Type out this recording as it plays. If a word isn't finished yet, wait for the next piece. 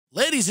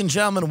Ladies and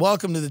gentlemen,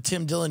 welcome to the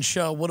Tim Dillon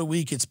Show. What a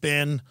week it's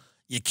been.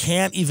 You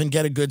can't even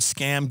get a good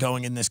scam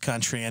going in this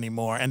country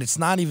anymore, and it's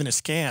not even a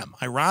scam.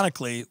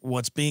 Ironically,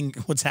 what's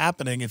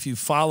happening, if you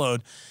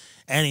followed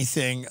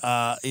anything,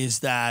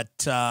 is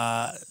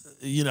that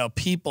you know,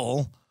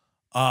 people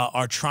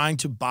are trying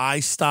to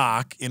buy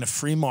stock in a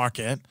free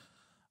market,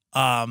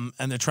 and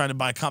they're trying to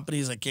buy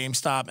companies like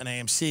GameStop and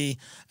AMC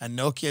and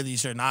Nokia.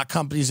 These are not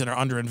companies that are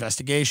under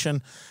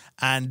investigation,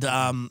 and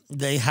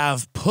they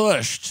have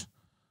pushed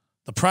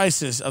the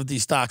prices of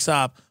these stocks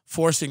up,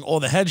 forcing all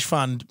the hedge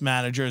fund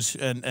managers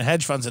and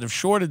hedge funds that have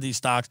shorted these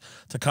stocks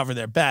to cover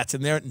their bets,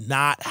 and they're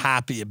not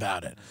happy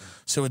about it.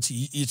 So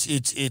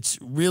it's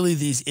really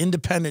these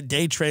independent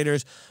day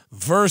traders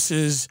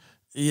versus,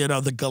 you know,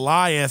 the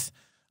Goliath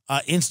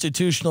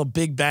institutional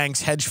big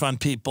banks, hedge fund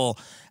people.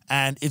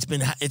 And it's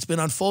been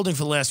unfolding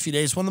for the last few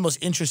days. One of the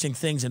most interesting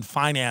things in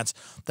finance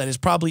that has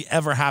probably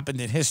ever happened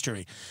in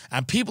history.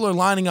 And people are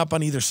lining up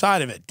on either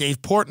side of it.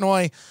 Dave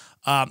Portnoy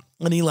and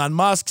Elon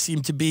Musk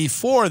seem to be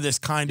for this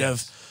kind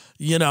of,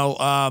 you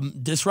know,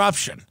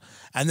 disruption.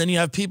 And then you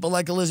have people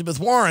like Elizabeth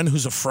Warren,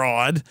 who's a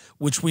fraud,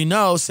 which we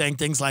know, saying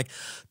things like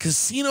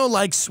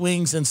casino-like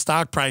swings in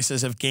stock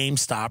prices of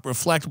GameStop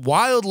reflect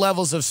wild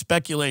levels of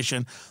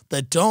speculation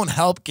that don't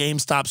help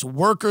GameStop's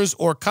workers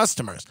or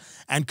customers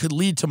and could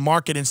lead to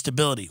market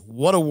instability.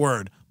 What a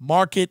word,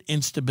 market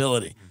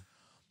instability.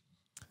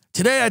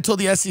 Today, I told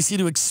the SEC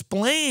to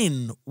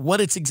explain what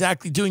it's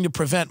exactly doing to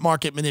prevent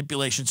market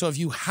manipulation. So if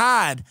you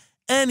had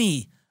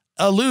any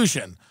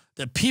illusion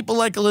that people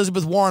like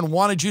Elizabeth Warren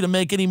wanted you to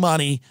make any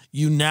money,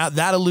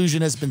 that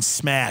illusion has been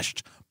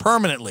smashed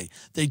permanently.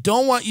 They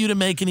don't want you to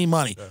make any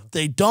money.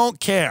 They don't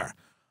care.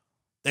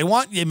 They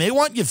may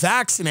want you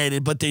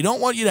vaccinated, but they don't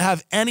want you to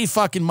have any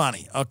fucking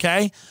money,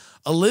 okay?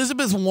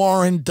 Elizabeth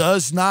Warren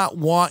does not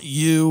want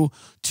you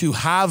to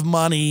have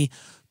money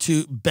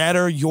to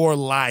better your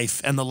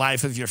life and the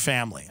life of your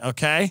family,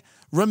 okay?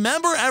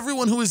 Remember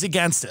everyone who was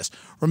against this.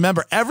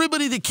 Remember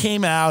everybody that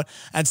came out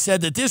and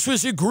said that this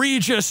was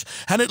egregious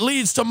and it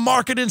leads to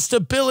market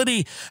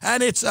instability.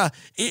 And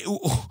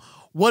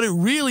what it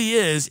really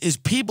is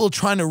people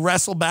trying to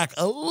wrestle back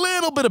a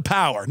little bit of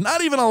power,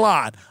 not even a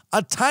lot,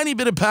 a tiny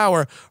bit of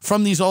power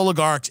from these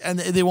oligarchs, and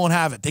they won't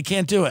have it. They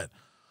can't do it.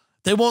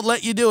 They won't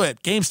let you do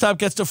it. GameStop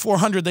gets to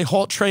 400, they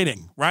halt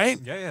trading, right?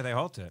 Yeah, they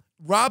halt it.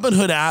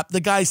 Robinhood app,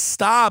 the guys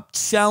stopped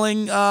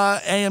selling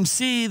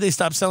AMC. They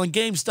stopped selling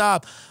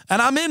GameStop.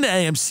 And I'm into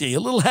AMC, a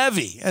little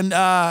heavy. And,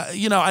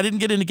 you know, I didn't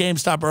get into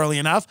GameStop early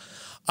enough.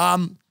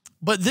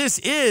 But this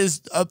is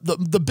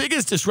the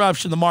biggest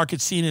disruption the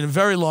market's seen in a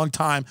very long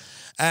time.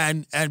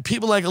 And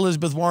people like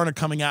Elizabeth Warren are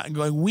coming out and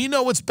going, we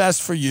know what's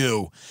best for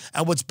you.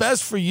 And what's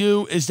best for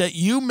you is that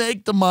you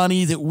make the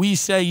money that we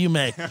say you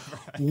make. Right.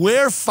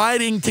 We're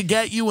fighting to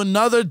get you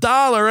another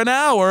 $1 an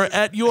hour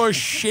at your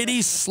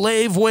shitty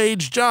slave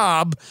wage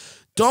job.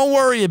 Don't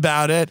worry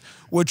about it.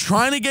 We're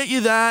trying to get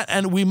you that,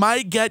 and we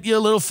might get you a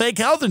little fake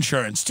health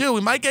insurance, too.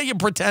 We might get you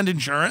pretend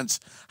insurance.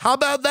 How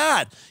about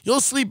that? You'll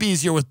sleep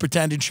easier with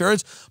pretend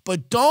insurance,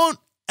 but don't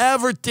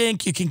ever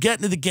think you can get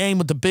into the game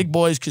with the big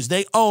boys because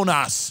they own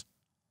us.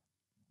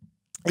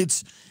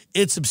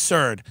 It's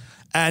absurd.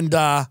 And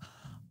I,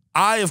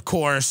 of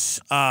course,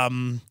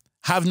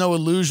 have no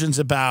illusions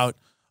about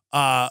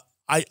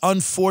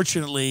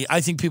unfortunately,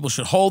 I think people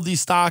should hold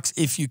these stocks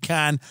if you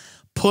can.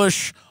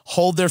 Push,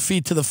 hold their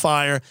feet to the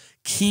fire,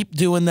 keep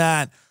doing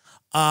that.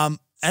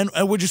 And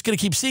we're just going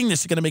to keep seeing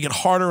this. It's going to make it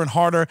harder and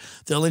harder.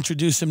 They'll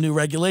introduce some new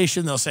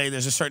regulation. They'll say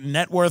there's a certain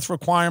net worth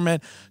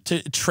requirement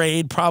to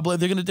trade. Probably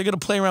they're going to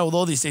play around with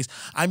all these things.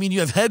 I mean, you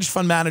have hedge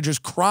fund managers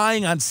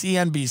crying on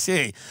CNBC.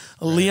 Right.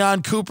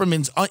 Leon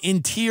Cooperman's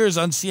in tears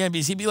on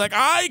CNBC, be like,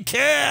 "I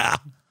care,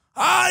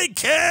 I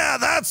care.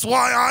 That's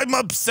why I'm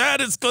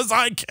upset. It's because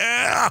I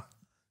care."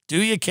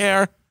 Do you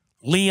care,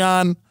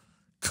 Leon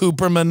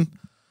Cooperman?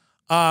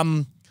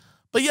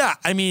 But yeah,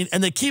 I mean,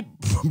 and they keep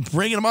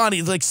bringing him on.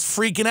 He's like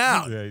freaking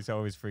out. Yeah, he's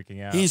always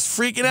freaking out. He's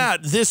freaking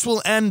out. This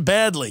will end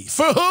badly.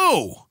 For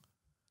who?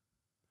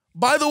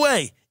 By the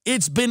way,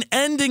 it's been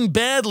ending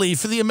badly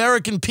for the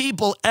American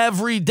people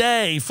every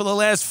day for the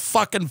last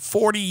fucking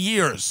 40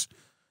 years.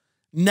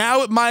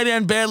 Now it might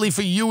end badly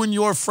for you and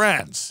your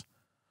friends.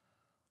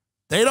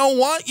 They don't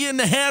want you in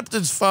the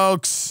Hamptons,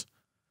 folks.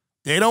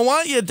 They don't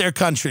want you at their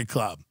country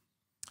club.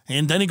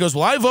 And then he goes,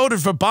 well, I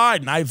voted for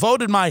Biden. I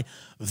voted my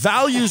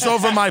values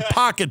over my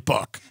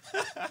pocketbook.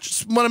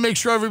 Just want to make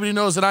sure everybody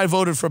knows that I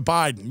voted for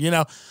Biden. You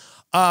know,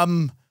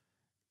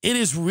 it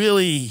is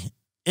really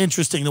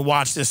interesting to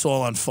watch this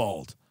all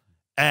unfold.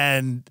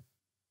 And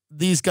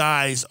these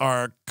guys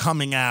are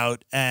coming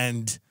out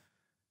and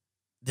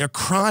they're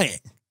crying.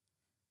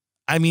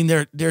 I mean,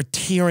 they're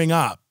tearing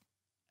up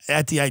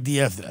at the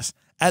idea of this,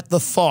 at the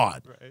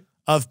thought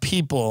of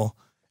people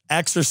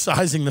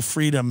exercising the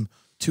freedom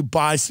to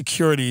buy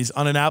securities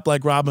on an app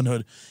like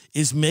Robinhood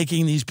is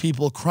making these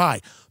people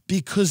cry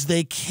because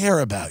they care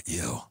about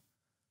you.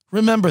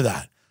 Remember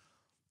that.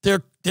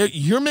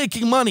 You're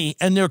making money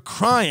and they're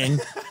crying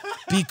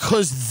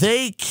because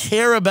they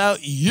care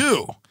about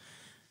you.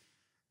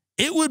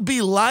 It would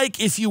be like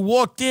if you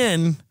walked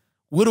in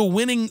with a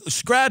winning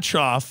scratch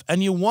off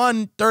and you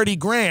won 30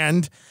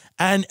 grand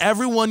and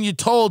everyone you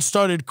told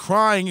started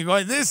crying. You're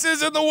going, this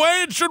isn't the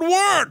way it should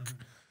work.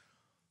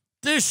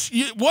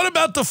 What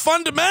about the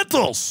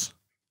fundamentals?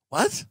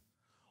 What?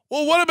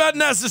 Well, what about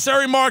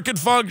necessary market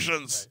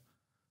functions?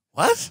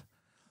 What?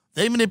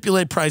 They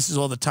manipulate prices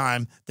all the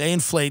time. They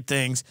inflate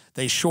things.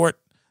 They short.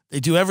 They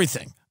do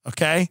everything,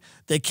 okay?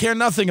 They care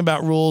nothing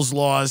about rules,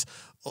 laws.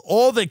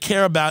 All they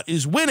care about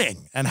is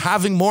winning and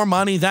having more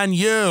money than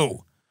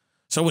you.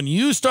 So when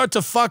you start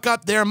to fuck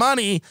up their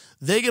money,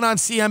 they get on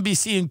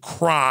CNBC and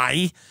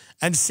cry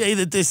and say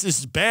that this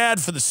is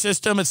bad for the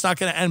system. It's not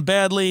going to end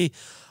badly.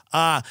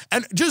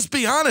 And just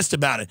be honest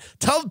about it.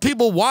 Tell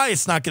people why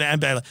it's not going to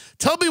end badly.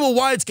 Tell people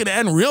why it's going to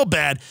end real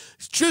bad.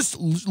 Just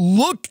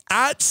look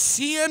at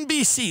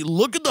CNBC.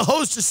 Look at the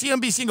host of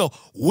CNBC and go,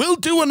 we'll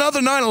do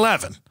another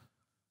 9/11.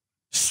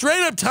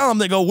 Straight up tell them,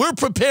 they go, we're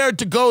prepared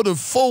to go to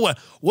full,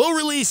 we'll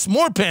release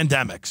more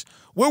pandemics.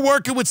 We're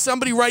working with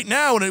somebody right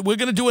now, and we're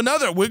going to do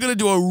another. We're going to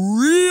do a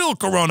real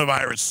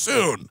coronavirus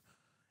soon. And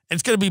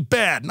it's going to be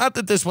bad. Not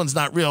that this one's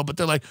not real, but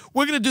they're like,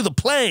 we're going to do the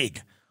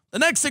plague. The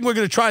next thing we're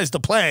going to try is the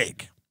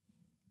plague.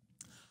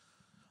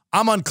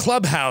 I'm on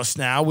Clubhouse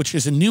now, which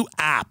is a new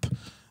app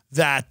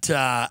that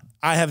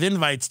I have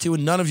invites to,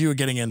 and none of you are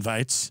getting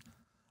invites.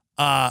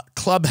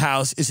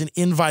 Clubhouse is an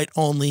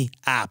invite-only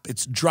app.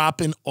 It's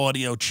drop-in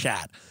audio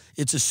chat.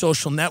 It's a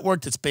social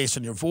network that's based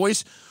on your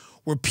voice,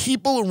 where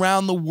people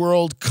around the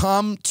world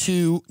come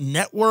to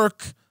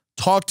network,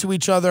 talk to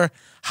each other,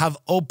 have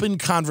open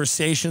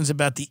conversations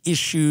about the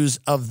issues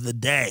of the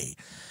day.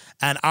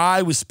 And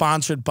I was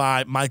sponsored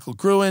by Michael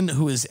Gruen,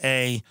 who is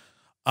a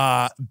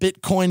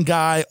Bitcoin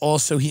guy.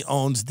 Also, he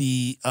owns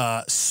the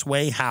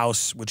Sway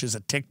House, which is a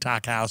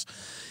TikTok house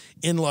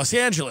in Los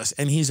Angeles.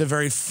 And he's a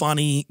very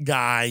funny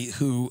guy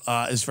who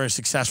is a very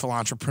successful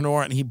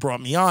entrepreneur, and he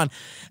brought me on.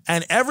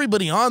 And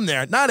everybody on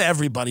there, not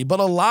everybody, but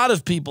a lot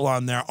of people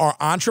on there are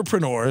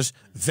entrepreneurs,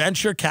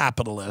 venture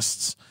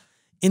capitalists,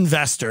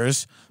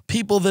 investors,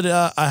 people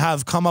that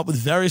have come up with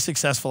very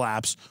successful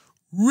apps,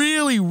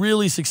 really,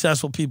 really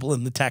successful people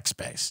in the tech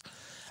space.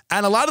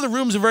 And a lot of the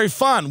rooms are very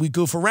fun. We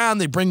goof around.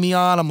 They bring me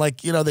on. I'm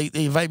like, you know, they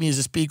invite me as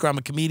a speaker. I'm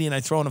a comedian.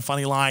 I throw in a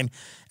funny line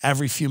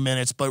every few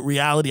minutes. But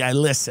reality, I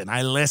listen.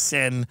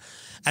 And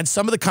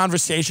some of the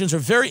conversations are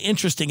very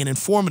interesting and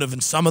informative,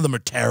 and some of them are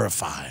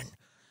terrifying.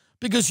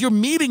 Because you're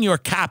meeting your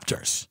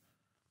captors.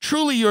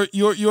 Truly,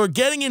 you're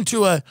getting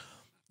into a...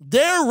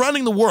 They're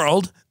running the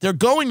world. They're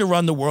going to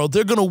run the world.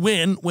 They're going to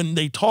win. When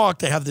they talk,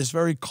 they have this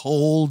very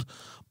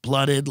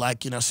cold-blooded,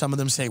 like, you know, some of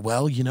them say,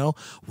 well, you know,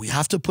 we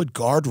have to put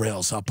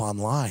guardrails up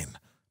online,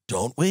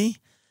 don't we?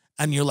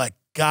 And you're like,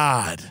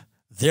 God,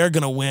 they're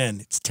going to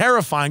win. It's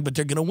terrifying, but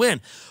they're going to win.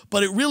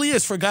 But it really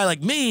is. For a guy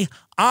like me,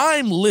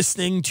 I'm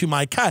listening to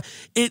my cat.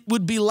 It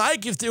would be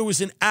like if there was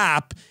an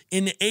app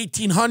in the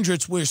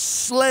 1800s where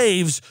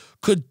slaves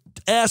could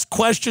ask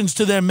questions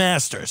to their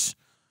masters.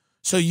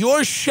 So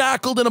you're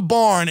shackled in a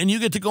barn and you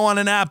get to go on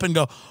an app and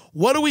go,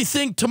 what do we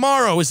think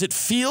tomorrow? Is it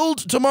field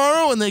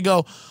tomorrow? And they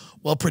go,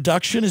 well,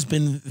 production has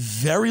been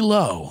very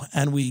low,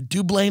 and we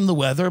do blame the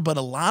weather, but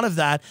a lot of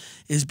that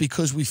is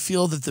because we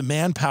feel that the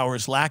manpower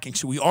is lacking.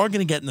 So we are going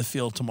to get in the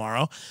field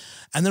tomorrow,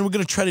 and then we're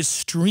going to try to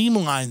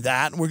streamline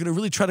that, and we're going to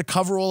really try to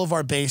cover all of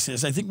our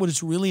bases. I think what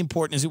is really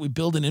important is that we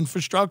build an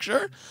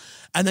infrastructure,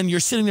 and then you're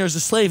sitting there as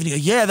a slave, and you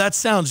go, yeah, that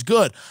sounds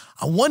good.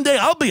 One day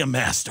I'll be a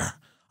master.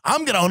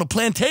 I'm going to own a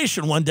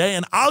plantation one day,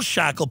 and I'll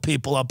shackle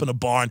people up in a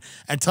barn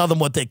and tell them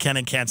what they can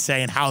and can't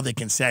say and how they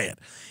can say it.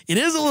 It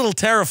is a little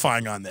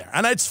terrifying on there,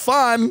 and it's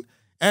fun,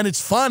 and it's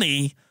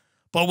funny,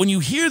 but when you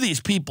hear these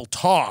people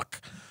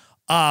talk,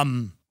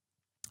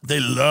 they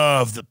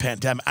love the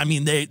pandemic. I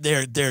mean,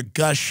 they're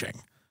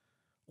gushing.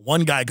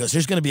 One guy goes,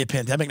 there's going to be a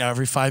pandemic now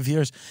every 5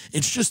 years.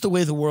 It's just the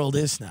way the world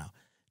is now.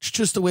 It's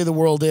just the way the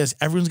world is.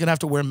 Everyone's going to have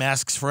to wear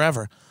masks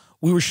forever.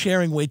 We were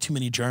sharing way too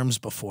many germs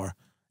before.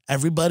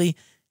 Everybody...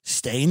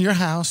 stay in your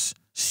house,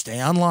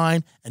 stay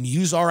online, and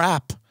use our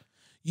app.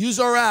 Use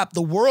our app.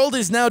 The world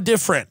is now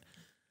different.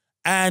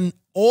 And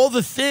all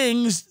the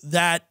things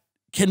that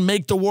can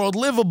make the world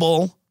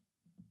livable,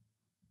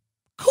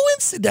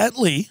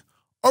 coincidentally,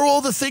 are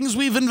all the things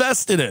we've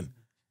invested in.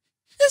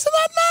 Isn't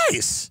that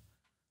nice?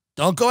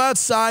 Don't go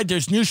outside.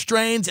 There's new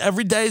strains.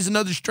 Every day is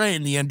another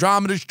strain. The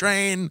Andromeda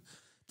strain.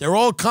 They're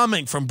all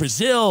coming from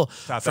Brazil,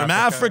 from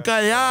Africa.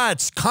 Yeah,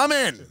 it's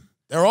coming.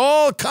 They're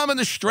all coming.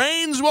 The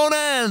strains won't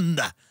end.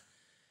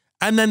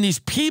 And then these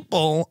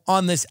people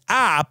on this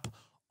app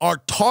are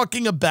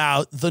talking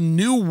about the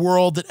new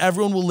world that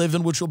everyone will live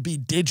in, which will be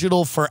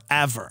digital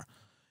forever.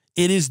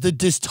 It is the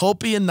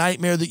dystopian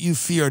nightmare that you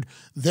feared.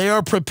 They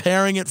are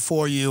preparing it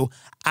for you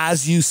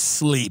as you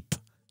sleep.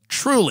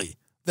 Truly,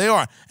 they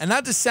are. And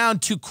not to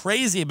sound too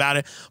crazy about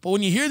it, but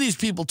when you hear these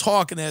people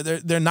talk, and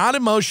they're not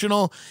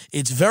emotional,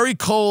 it's very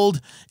cold,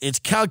 it's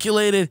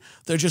calculated.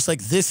 They're just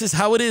like, this is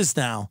how it is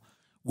now.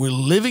 We're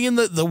living in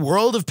the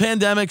world of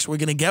pandemics. We're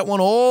going to get one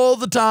all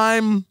the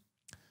time.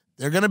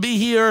 They're going to be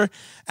here.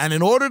 And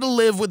in order to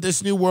live with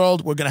this new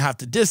world, we're going to have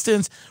to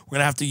distance. We're going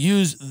to have to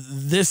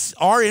use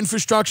our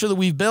infrastructure that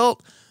we've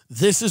built.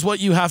 This is what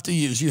you have to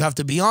use. You have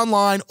to be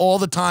online all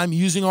the time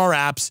using our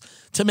apps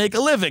to make a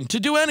living, to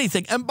do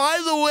anything. And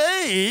by the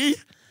way,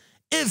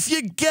 if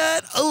you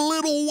get a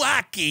little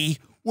wacky,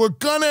 we're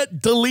going to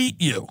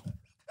delete you.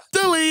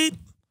 Delete.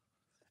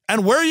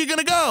 And where are you going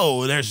to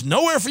go? There's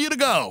nowhere for you to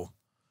go.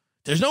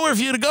 There's nowhere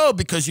for you to go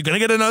because you're going to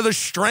get another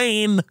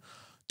strain.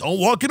 Don't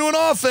walk into an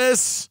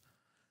office.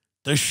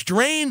 The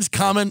strain's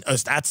coming.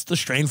 That's the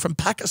strain from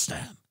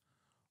Pakistan.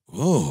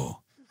 Ooh.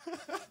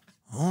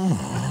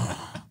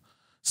 Oh.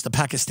 It's the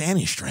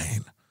Pakistani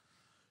strain.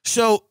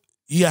 So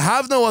you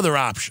have no other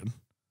option.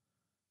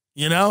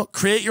 You know,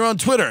 create your own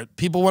Twitter.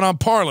 People went on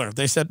Parler.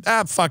 They said,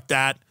 fuck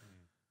that.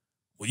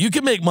 Well, you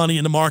can make money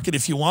in the market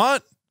if you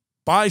want.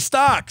 Buy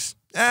stocks.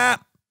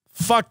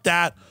 Fuck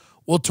that.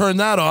 We'll turn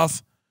that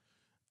off.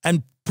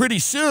 And pretty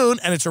soon,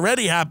 and it's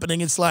already happening,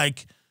 it's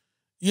like,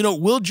 you know,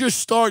 we'll just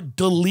start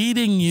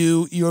deleting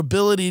your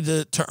ability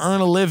to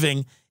earn a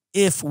living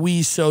if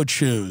we so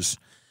choose.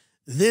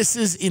 This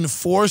is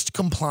enforced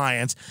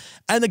compliance.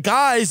 And the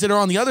guys that are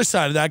on the other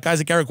side of that, guys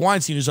like Eric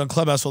Weinstein, who's on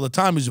Clubhouse all the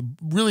time, who's a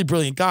really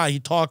brilliant guy. He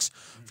talks,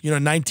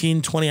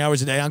 19, 20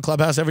 hours a day on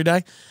Clubhouse every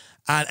day.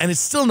 And it's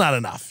still not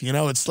enough. You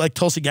know, it's like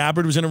Tulsi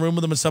Gabbard was in a room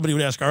with him and somebody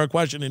would ask her a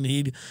question and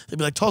they'd be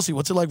like, Tulsi,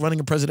 what's it like running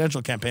a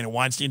presidential campaign? And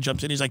Weinstein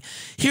jumps in. He's like,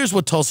 here's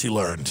what Tulsi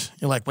learned.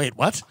 You're like, wait,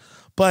 what?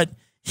 But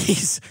he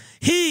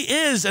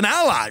is an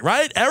ally,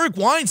 right? Eric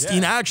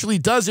Weinstein actually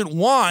doesn't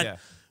want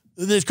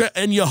this.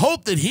 And you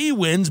hope that he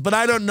wins, but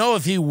I don't know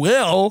if he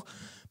will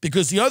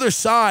because the other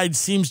side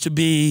seems to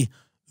be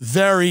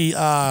very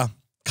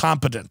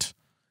competent.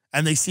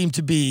 And they seem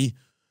to be.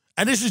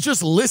 And this is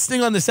just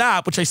listening on this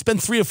app, which I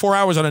spend 3 or 4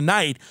 hours on a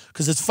night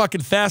because it's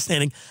fucking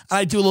fascinating. And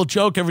I do a little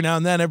joke every now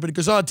and then. Everybody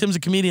goes, oh, Tim's a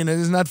comedian.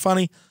 Isn't that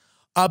funny?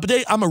 But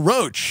I'm a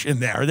roach in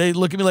there. They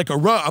look at me like a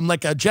roach. I'm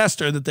like a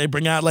jester that they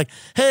bring out like,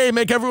 hey,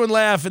 make everyone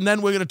laugh. And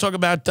then we're going to talk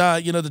about,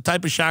 the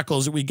type of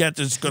shackles that we get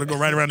that's going to go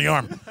right around the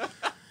arm.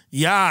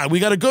 Yeah, we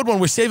got a good one.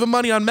 We're saving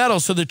money on metal.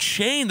 So the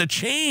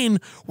chain,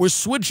 we're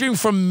switching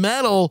from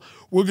metal.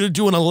 We're going to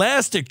do an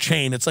elastic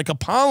chain. It's like a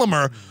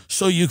polymer.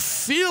 So you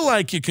feel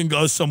like you can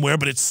go somewhere,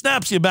 but it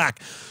snaps you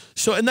back.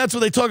 So, and that's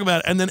what they talk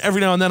about. And then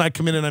every now and then I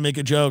come in and I make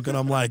a joke and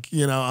I'm like,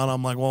 and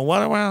I'm like, well,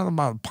 what about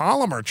a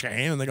polymer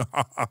chain? And they go,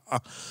 ha, ha, ha.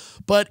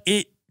 But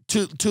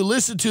to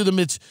listen to them,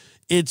 it's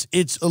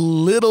a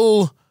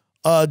little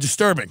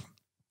disturbing.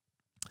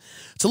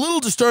 It's a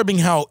little disturbing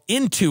how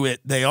into it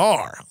they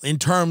are in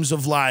terms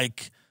of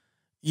like,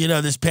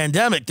 this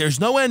pandemic. There's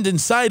no end in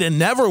sight and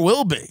never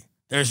will be.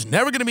 There's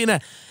never going to be an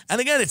end. And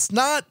again, it's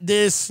not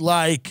this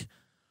like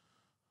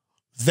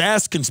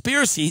vast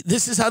conspiracy.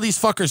 This is how these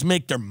fuckers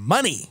make their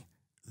money.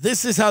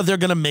 This is how they're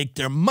going to make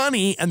their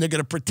money, and they're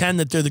going to pretend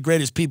that they're the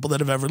greatest people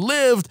that have ever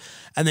lived,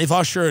 and they've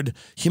ushered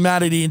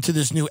humanity into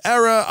this new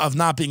era of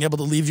not being able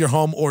to leave your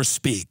home or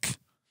speak.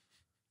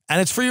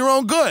 And it's for your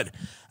own good.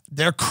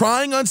 They're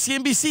crying on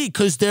CNBC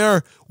because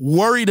they're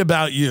worried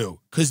about you,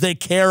 because they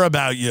care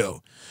about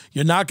you.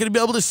 You're not going to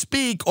be able to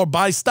speak or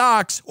buy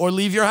stocks or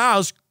leave your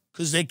house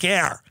because they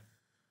care.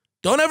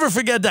 Don't ever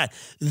forget that.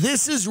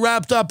 This is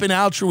wrapped up in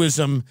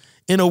altruism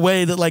in a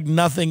way that like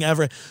nothing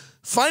ever.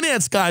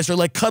 Finance guys are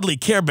like cuddly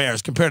Care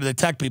Bears compared to the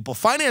tech people.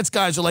 Finance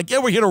guys are like, yeah,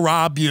 we're here to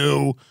rob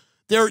you.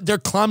 They're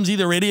clumsy.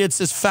 They're idiots.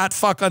 This fat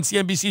fuck on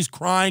CNBC's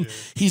crying.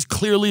 He's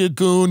clearly a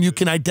goon. You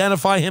can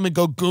identify him and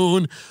go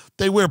goon.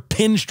 They wear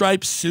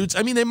pinstripe suits.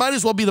 I mean, they might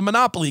as well be the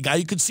Monopoly guy.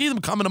 You could see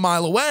them coming a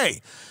mile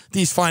away,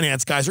 these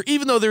finance guys. Or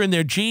even though they're in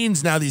their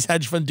jeans now, these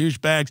hedge fund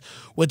douchebags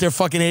with their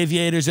fucking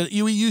aviators,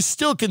 you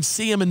still can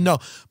see them and know.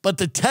 But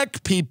the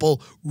tech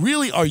people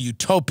really are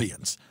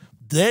utopians.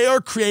 They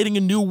are creating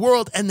a new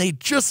world, and they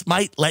just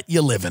might let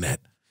you live in it.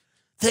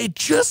 They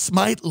just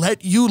might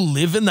let you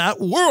live in that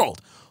world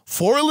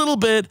for a little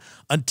bit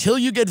until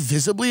you get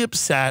visibly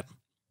upset,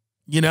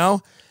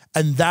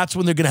 and that's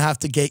when they're going to have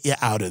to get you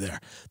out of there.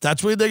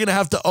 That's when they're going to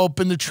have to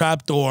open the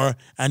trap door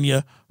and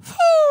you,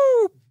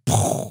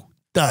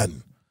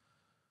 done.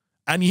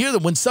 And you hear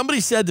them when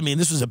somebody said to me,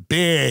 and this was a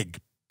big,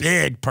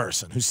 big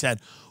person who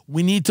said,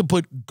 we need to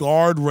put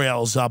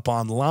guardrails up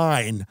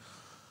online.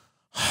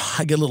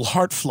 I get a little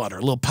heart flutter,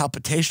 a little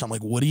palpitation. I'm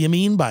like, what do you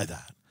mean by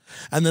that?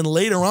 And then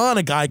later on,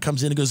 a guy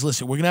comes in and goes,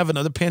 listen, we're going to have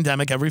another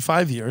pandemic every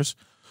 5 years.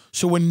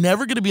 So we're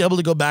never going to be able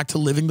to go back to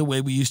living the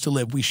way we used to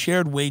live. We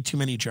shared way too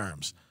many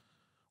germs.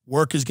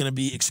 Work is going to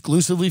be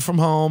exclusively from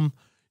home.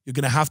 You're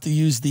going to have to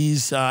use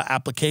these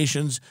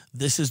applications.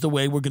 This is the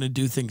way we're going to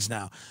do things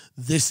now.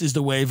 This is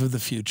the wave of the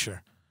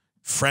future.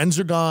 Friends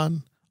are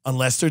gone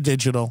unless they're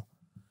digital.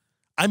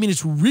 I mean,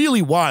 it's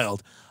really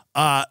wild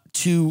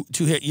to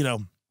hear,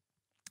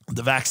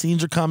 the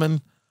vaccines are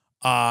coming,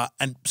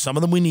 and some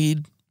of them we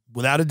need,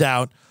 without a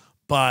doubt,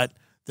 but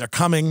they're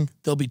coming.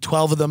 There'll be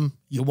 12 of them.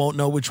 You won't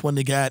know which one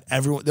to get.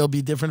 There'll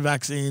be different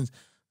vaccines,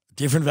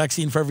 different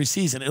vaccine for every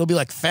season. It'll be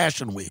like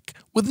Fashion Week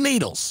with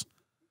needles.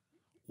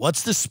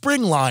 What's the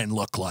spring line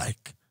look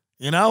like?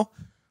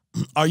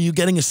 Are you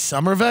getting a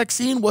summer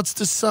vaccine? What's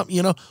the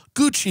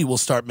Gucci will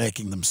start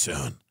making them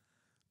soon.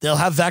 They'll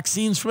have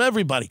vaccines from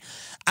everybody.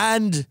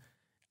 And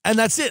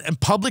that's it. And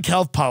public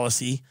health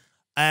policy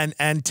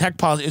and tech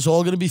policy is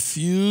all going to be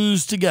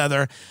fused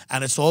together,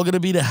 and it's all going to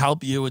be to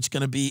help you.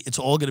 It's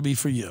all going to be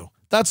for you.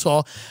 That's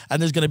all.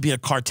 And there's going to be a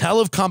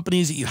cartel of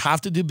companies that you have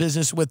to do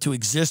business with to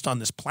exist on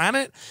this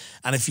planet.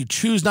 And if you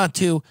choose not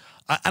to,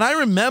 and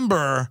I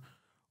remember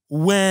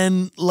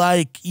when,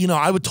 like,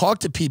 I would talk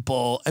to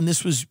people, and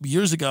this was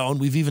years ago, and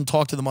we've even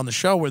talked to them on the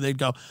show, where they'd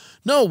go,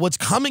 no, what's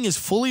coming is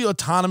fully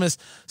autonomous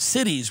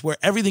cities where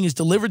everything is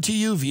delivered to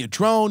you via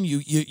drone.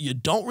 You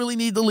don't really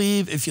need to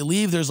leave. If you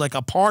leave, there's like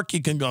a park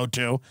you can go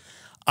to.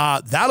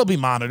 That'll be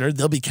monitored.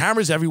 There'll be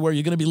cameras everywhere.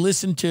 You're going to be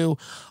listened to.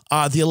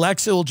 The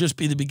Alexa will just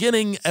be the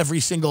beginning.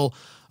 Every single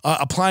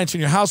appliance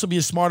in your house will be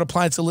a smart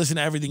appliance to listen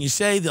to everything you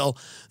say. They'll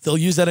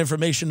use that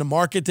information to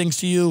market things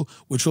to you,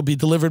 which will be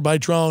delivered by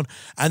drone.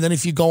 And then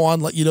if you go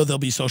on, there'll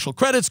be social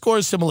credit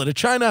scores similar to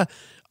China.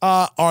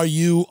 Are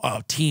you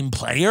a team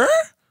player,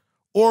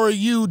 or are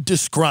you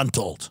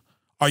disgruntled?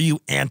 Are you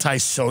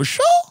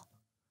antisocial?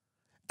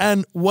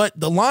 And what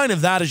the line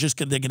of that is just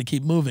they're going to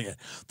keep moving it.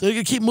 They're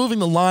going to keep moving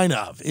the line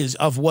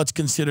of what's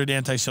considered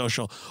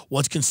antisocial,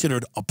 what's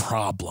considered a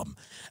problem.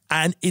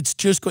 And it's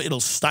just it'll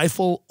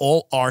stifle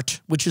all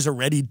art, which is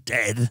already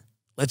dead.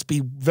 Let's be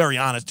very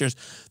honest.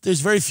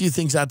 There's very few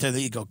things out there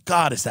that you go,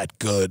 God, is that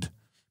good?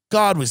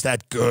 God, was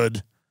that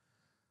good?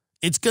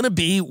 It's going to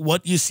be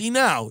what you see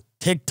now.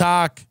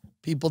 TikTok,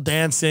 people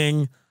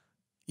dancing,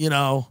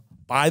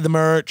 buy the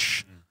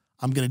merch.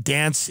 I'm going to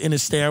dance in a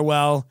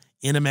stairwell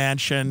in a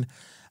mansion.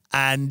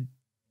 And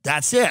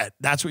that's it.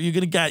 That's what you're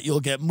going to get. You'll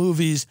get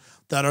movies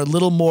that are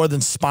little more than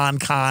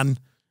SpawnCon.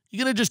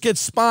 You're going to just get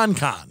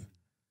SpawnCon,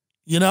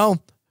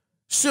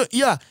 So,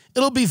 yeah,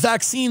 it'll be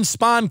vaccine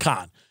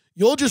SpawnCon.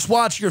 You'll just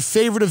watch your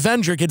favorite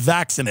Avenger get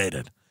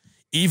vaccinated.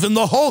 Even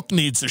the Hulk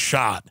needs a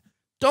shot.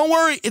 Don't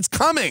worry, it's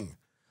coming.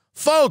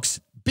 Folks,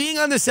 being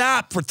on this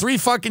app for 3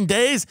 fucking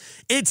days,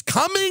 it's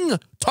coming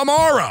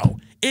tomorrow.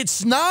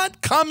 It's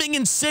not coming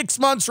in 6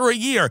 months or a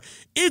year.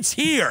 It's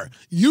here.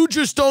 You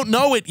just don't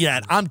know it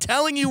yet. I'm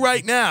telling you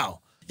right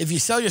now. If you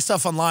sell your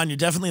stuff online, you're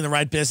definitely in the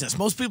right business.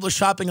 Most people are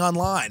shopping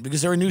online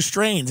because there are new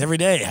strains every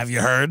day. Have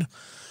you heard?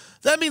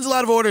 That means a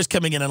lot of orders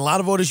coming in, and a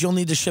lot of orders you'll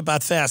need to ship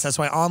out fast. That's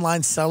why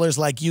online sellers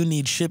like you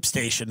need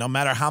ShipStation. No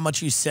matter how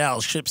much you sell,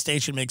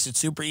 ShipStation makes it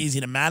super easy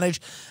to manage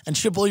and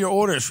ship all your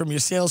orders from your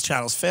sales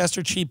channels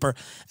faster, cheaper,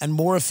 and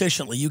more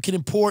efficiently. You can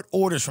import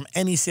orders from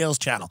any sales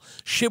channel,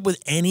 ship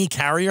with any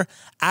carrier,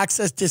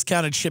 access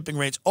discounted shipping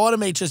rates,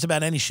 automate just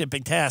about any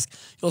shipping task.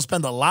 You'll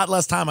spend a lot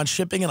less time on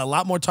shipping and a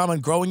lot more time on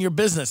growing your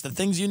business, the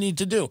things you need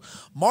to do,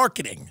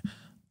 marketing,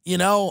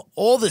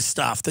 all this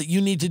stuff that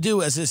you need to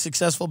do as a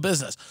successful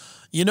business.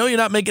 You're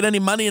not making any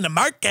money in the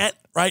market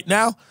right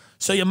now,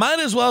 so you might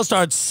as well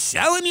start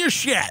selling your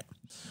shit.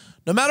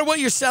 No matter what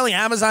you're selling,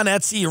 Amazon,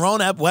 Etsy, your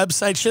own app,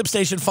 website,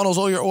 ShipStation funnels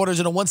all your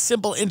orders into one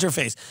simple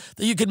interface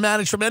that you can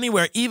manage from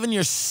anywhere, even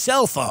your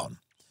cell phone.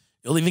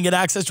 You'll even get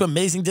access to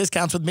amazing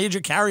discounts with major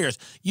carriers,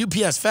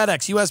 UPS,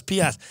 FedEx,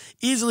 USPS.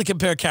 Easily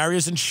compare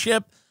carriers and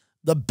ship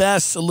the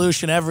best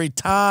solution every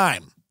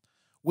time.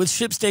 With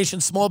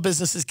ShipStation, small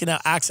businesses can now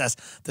access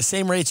the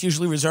same rates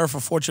usually reserved for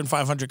Fortune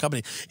 500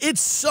 companies. It's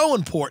so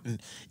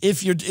important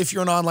if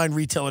you're an online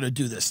retailer to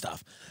do this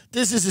stuff.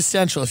 This is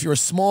essential if you're a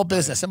small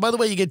business. And by the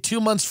way, you get 2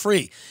 months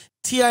free.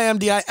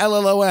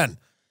 TIMDILLON.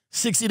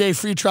 60-day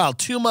free trial,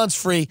 2 months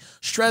free,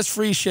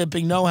 stress-free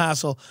shipping, no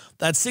hassle.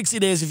 That's 60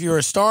 days. If you're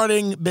a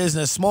starting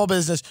business, small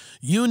business,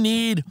 you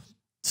need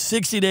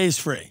 60 days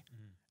free.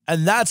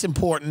 And that's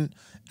important.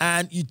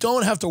 And you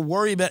don't have to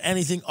worry about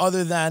anything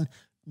other than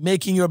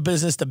making your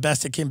business the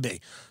best it can be.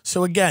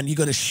 So again, you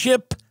go to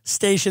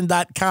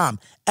ShipStation.com,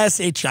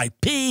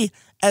 ShipStation,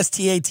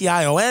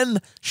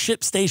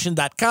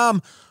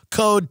 ShipStation.com,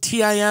 code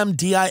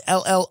TIMDILLON,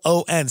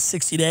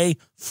 60-day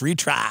free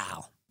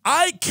trial.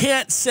 I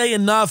can't say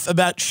enough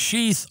about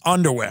sheath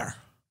underwear.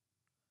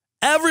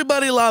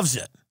 Everybody loves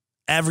it.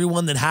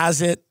 Everyone that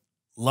has it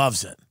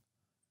loves it.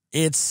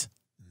 It's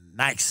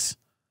nice.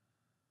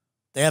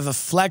 They have a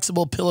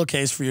flexible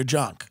pillowcase for your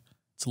junk.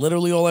 It's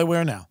literally all I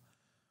wear now.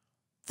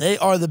 They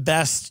are the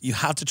best. You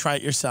have to try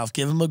it yourself.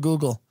 Give them a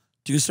Google.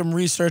 Do some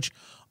research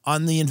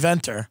on the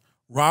inventor,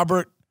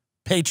 Robert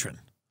Patron.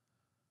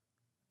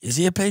 Is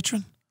he a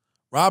patron?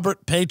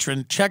 Robert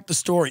Patron. Check the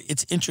story.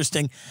 It's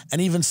interesting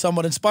and even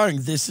somewhat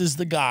inspiring. This is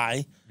the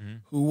guy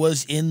who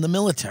was in the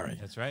military.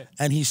 That's right.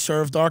 And he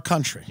served our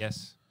country.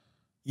 Yes.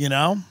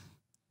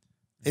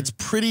 It's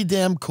pretty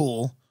damn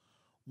cool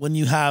when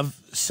you have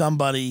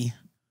somebody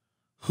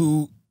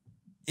who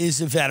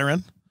is a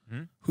veteran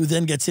who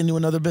then gets into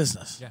another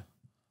business. Yeah.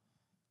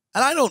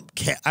 And I don't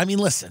care. I mean,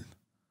 listen,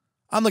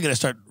 I'm not going to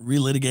start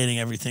relitigating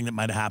everything that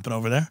might have happened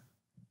over there.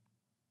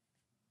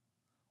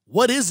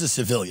 What is a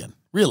civilian,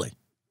 really?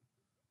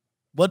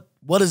 What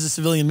does a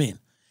civilian mean?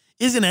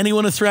 Isn't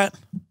anyone a threat?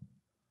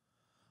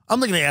 I'm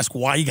not going to ask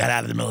why you got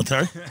out of the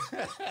military.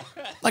 I'm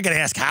not going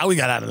to ask how we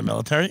got out of the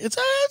military. It's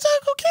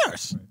who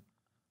cares?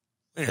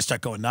 We're going to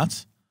start going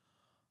nuts.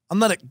 I'm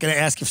not going to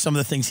ask if some of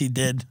the things he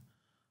did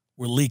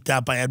were leaked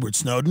out by Edward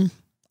Snowden.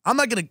 I'm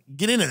not going to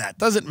get into that.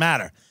 Doesn't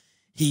matter.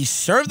 He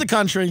served the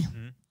country,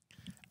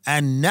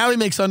 and now he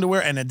makes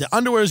underwear, and the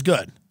underwear is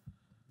good.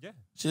 Yeah.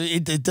 So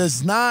it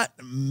does not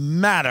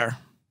matter,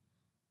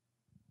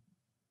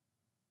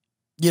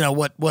 you know,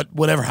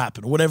 whatever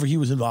happened, whatever he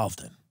was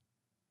involved in.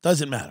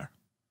 Doesn't matter.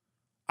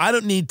 I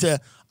don't need to.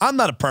 I'm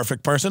not a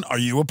perfect person. Are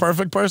you a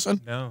perfect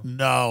person? No.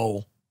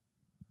 No.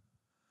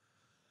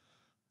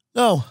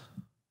 No.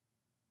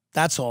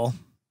 That's all.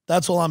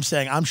 That's all I'm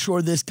saying. I'm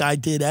sure this guy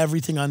did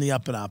everything on the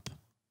up and up.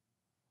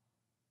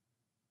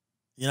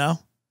 You know?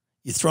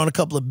 You throwing a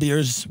couple of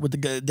beers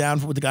with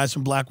down with the guys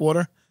from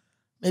Blackwater.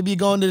 Maybe you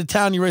go into the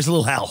town, you raise a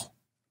little hell.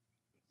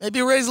 Maybe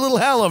you raise a little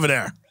hell over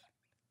there.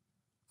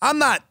 I'm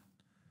not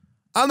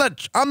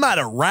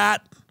a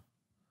rat.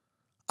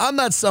 I'm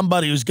not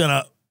somebody who's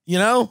gonna, you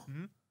know?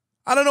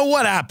 I don't know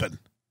what happened.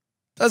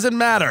 Doesn't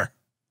matter.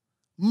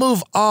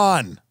 Move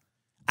on,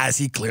 as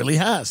he clearly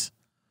has.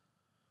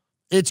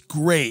 It's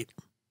great.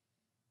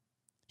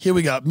 Here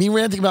we go. Me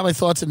ranting about my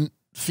thoughts and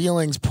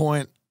feelings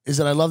point is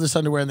that I love this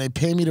underwear and they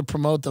pay me to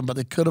promote them, but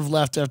they could have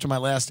left after my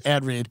last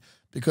ad read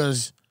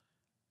because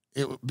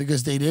it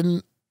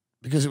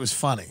was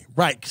funny.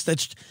 Right.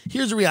 Because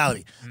here's the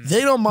reality.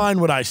 They don't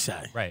mind what I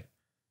say. Right.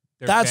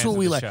 That's what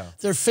we like.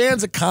 They're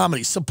fans of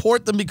comedy.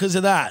 Support them because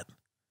of that.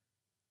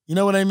 You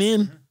know what I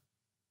mean?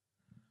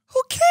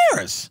 Who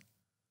cares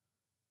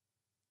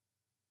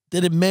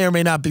that it may or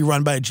may not be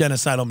run by a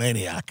genocidal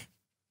maniac?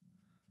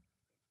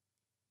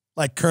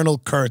 Like Colonel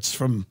Kurtz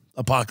from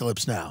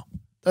Apocalypse Now.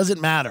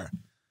 Doesn't matter.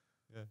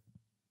 Yeah.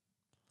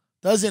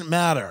 Doesn't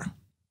matter.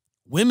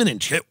 Women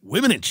and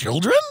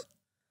children?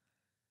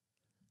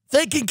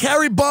 They can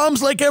carry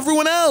bombs like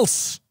everyone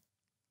else.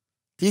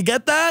 Do you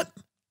get that?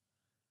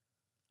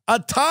 A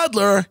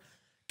toddler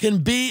can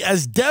be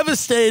as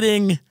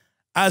devastating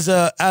as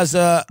a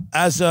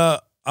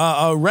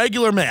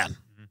regular man.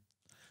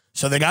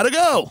 So they got to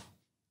go.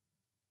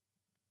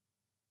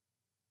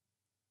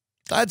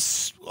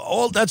 That's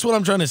what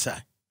I'm trying to say.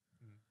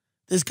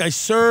 This guy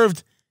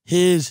served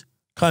his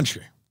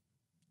country.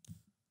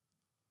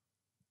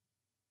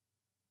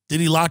 Did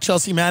he lock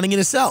Chelsea Manning in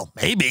a cell?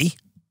 Maybe.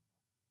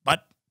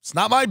 But it's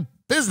not my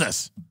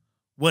business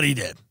what he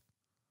did.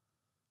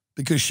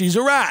 Because she's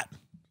a rat.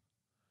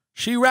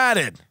 She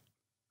ratted.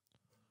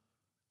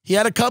 He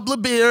had a couple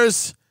of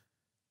beers.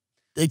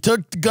 They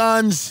took the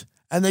guns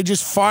and they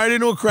just fired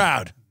into a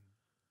crowd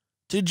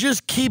to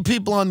just keep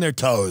people on their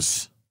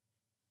toes.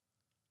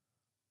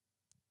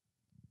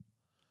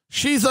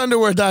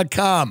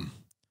 Sheathunderwear.com.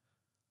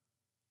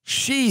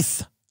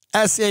 Sheath,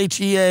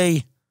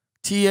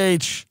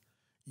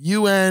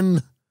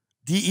 SheathUnderwear.com.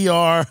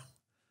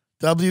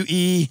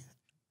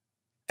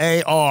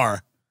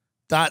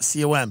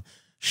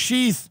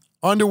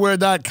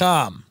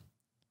 Sheathunderwear.com.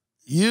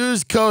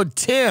 Use code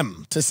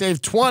TIM to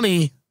save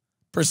 20%.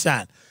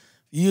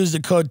 Use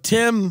the code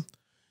TIM,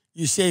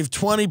 you save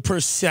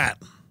 20%.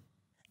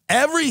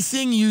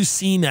 Everything you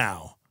see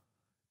now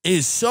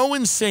is so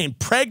insane.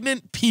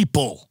 Pregnant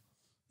people,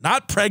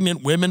 not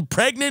pregnant women,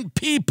 pregnant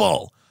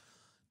people.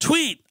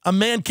 Tweet, a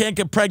man can't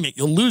get pregnant.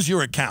 You'll lose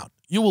your account.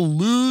 You will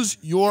lose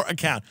your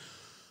account.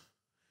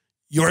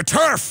 You're a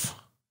TERF.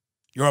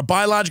 You're a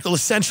biological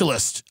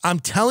essentialist.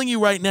 I'm telling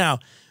you right now,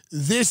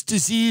 this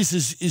disease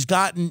is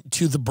gotten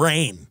to the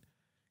brain.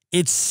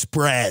 It's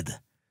spread.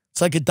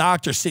 It's like a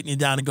doctor sitting you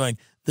down and going,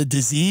 the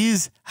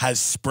disease has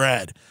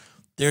spread.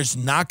 There's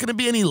not going to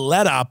be any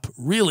let up,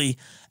 really.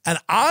 And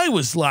I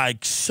was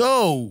like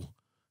so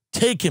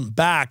taken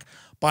back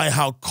by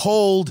how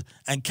cold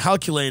and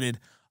calculated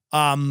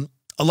a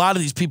lot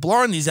of these people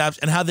are in these apps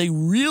and how they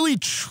really,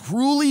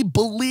 truly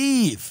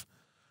believe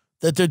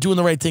that they're doing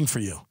the right thing for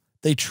you.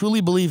 They truly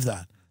believe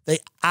that. They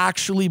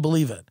actually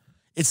believe it.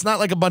 It's not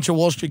like a bunch of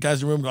Wall Street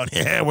guys in the room going,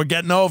 yeah, we're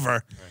getting over.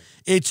 Right.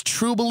 It's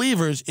true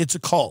believers. It's a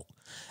cult.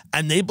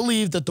 And they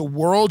believe that the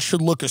world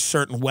should look a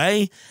certain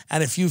way.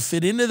 And if you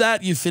fit into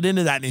that, you fit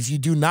into that. And if you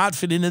do not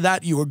fit into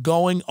that, you are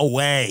going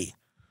away.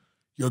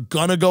 You're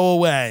going to go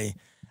away.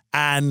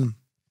 And,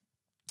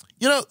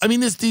 you know, I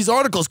mean, these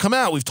articles come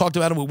out. We've talked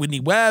about them with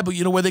Whitney Webb,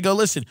 you know, where they go,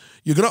 listen,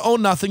 you're going to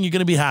own nothing. You're going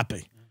to be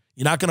happy.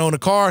 You're not going to own a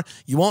car.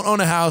 You won't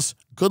own a house.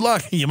 Good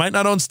luck. You might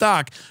not own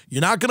stock.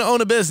 You're not going to own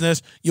a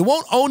business. You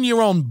won't own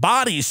your own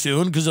body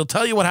soon because they'll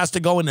tell you what has to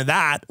go into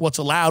that, what's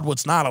allowed,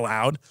 what's not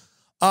allowed.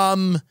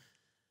 And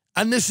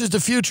this is the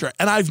future.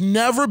 And I've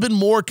never been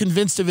more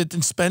convinced of it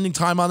than spending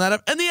time on that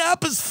app. And the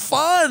app is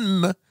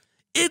fun.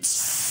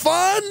 It's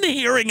fun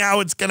hearing how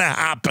it's going to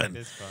happen.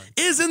 It is fun.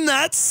 Isn't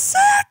that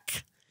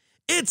sick?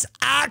 It's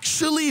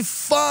actually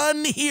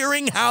fun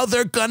hearing how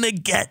they're going to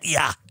get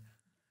ya.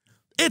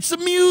 It's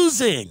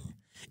amusing.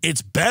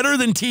 It's better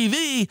than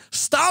TV.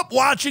 Stop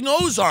watching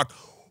Ozark.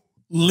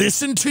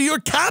 Listen to your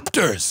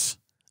captors.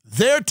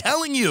 They're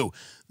telling you.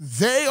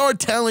 They are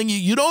telling you,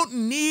 you don't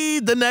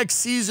need the next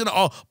season.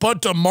 Oh,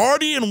 but to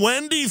Marty and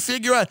Wendy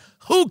figure out,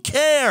 who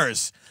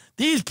cares?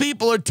 These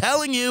people are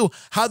telling you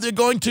how they're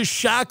going to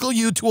shackle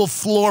you to a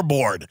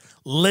floorboard.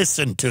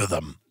 Listen to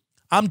them.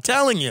 I'm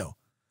telling you.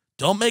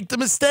 Don't make the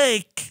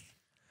mistake.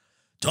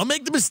 Don't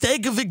make the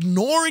mistake of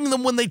ignoring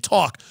them when they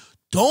talk.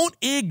 Don't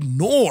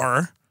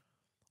ignore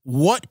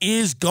what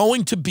is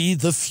going to be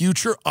the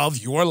future of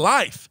your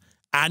life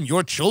and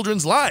your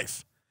children's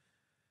life.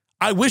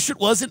 I wish it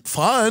wasn't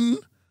fun,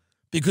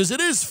 because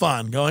it is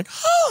fun going,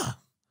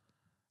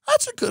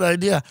 that's a good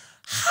idea.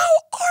 How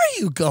are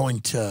you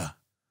going to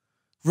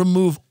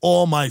remove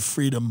all my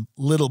freedom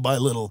little by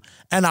little?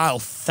 And I'll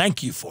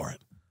thank you for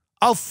it.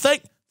 I'll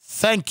thank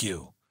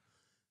you.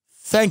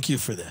 Thank you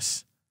for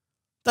this.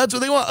 That's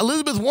what they want.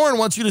 Elizabeth Warren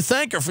wants you to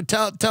thank her for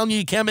telling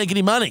you can't make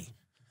any money.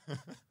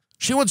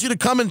 She wants you to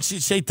come and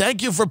say,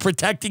 thank you for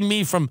protecting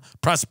me from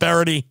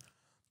prosperity.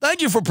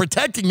 Thank you for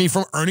protecting me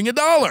from earning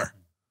 $1.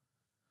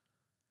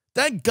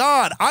 Thank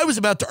God I was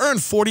about to earn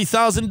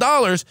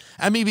 $40,000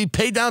 and maybe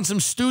pay down some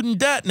student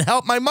debt and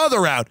help my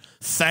mother out.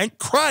 Thank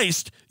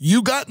Christ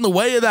you got in the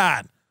way of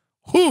that.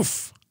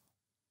 Whoof.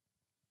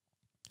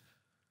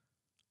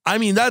 I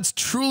mean, that's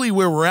truly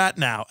where we're at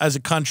now as a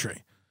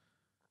country.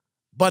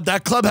 But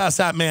that Clubhouse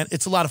app, man,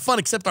 it's a lot of fun,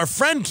 except our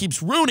friend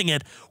keeps ruining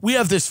it. We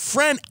have this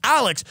friend,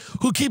 Alex,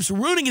 who keeps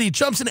ruining it. He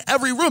jumps into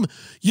every room.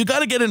 You got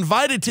to get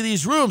invited to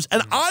these rooms.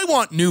 And I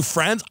want new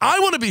friends. I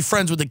want to be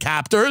friends with the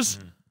captors.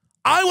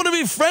 I want to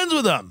be friends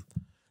with them.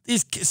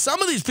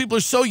 Some of these people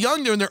are so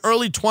young. They're in their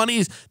early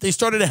 20s. They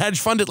started a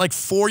hedge fund at like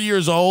 4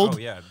 years old. Oh,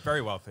 yeah.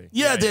 Very wealthy.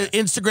 Yeah, their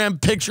Instagram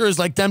pictures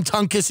like them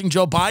tongue-kissing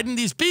Joe Biden.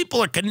 These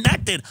people are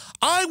connected.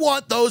 I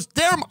want those.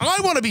 I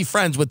want to be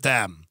friends with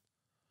them.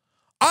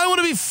 I want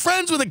to be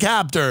friends with the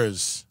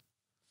captors.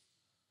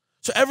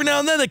 So every now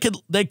and then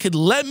they could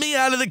let me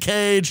out of the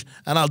cage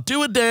and I'll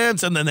do a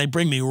dance and then they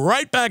bring me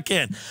right back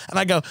in. And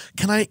I go,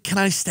 can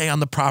I stay on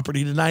the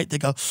property tonight? They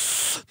go,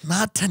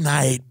 not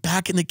tonight,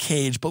 back in the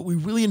cage, but we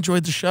really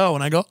enjoyed the show.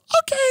 And I go,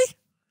 okay,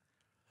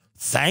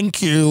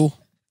 thank you.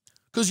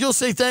 Because you'll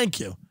say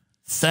thank you.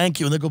 Thank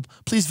you. And they go,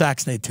 please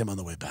vaccinate Tim on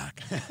the way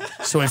back.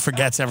 So he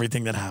forgets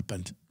everything that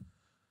happened.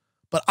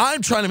 But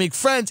I'm trying to make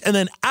friends. And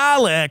then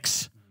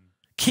Alex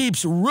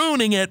keeps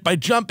ruining it by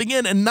jumping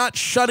in and not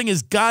shutting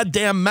his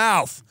goddamn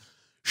mouth.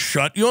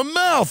 Shut your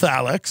mouth,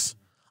 Alex.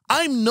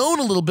 I'm known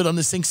a little bit on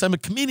this thing because I'm a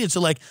comedian,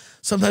 so like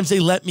sometimes they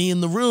let me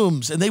in the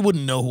rooms and they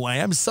wouldn't know who I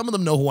am. Some of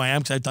them know who I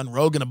am because I've done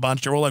Rogan a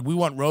bunch. They're all like, we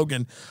want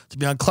Rogan to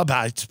be on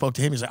Clubhouse. I spoke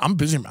to him. He's like, I'm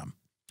busy, man.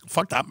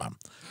 Fuck that, man.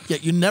 Yeah,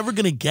 he's never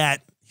going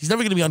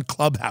to be on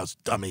Clubhouse,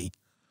 dummy.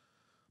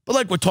 But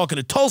like we're talking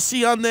to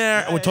Tulsi on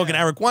there and we're talking to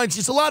Eric Weinstein.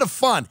 It's a lot of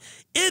fun.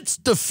 It's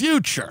the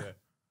future. Yeah.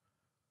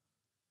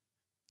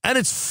 And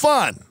it's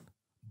fun,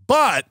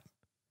 but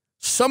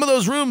some of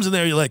those rooms in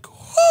there, you're like,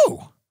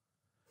 whoo,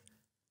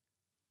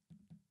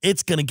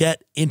 it's going to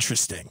get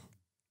interesting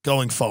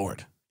going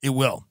forward. It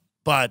will.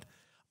 But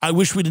I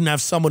wish we didn't have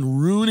someone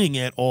ruining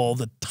it all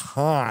the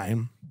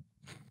time.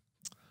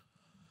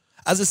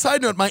 As a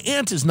side note, my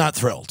aunt is not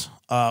thrilled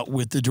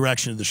with the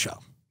direction of the show.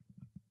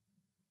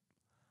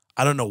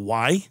 I don't know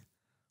why,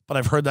 but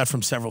I've heard that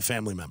from several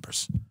family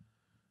members.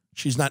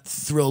 She's not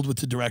thrilled with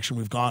the direction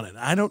we've gone in.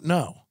 I don't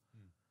know.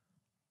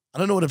 I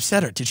don't know what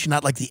upset her. Did she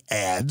not like the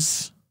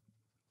ads?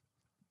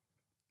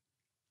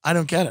 I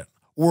don't get it.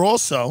 We're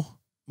also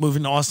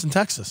moving to Austin,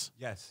 Texas.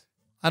 Yes.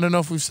 I don't know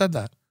if we've said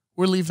that.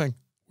 We're leaving.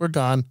 We're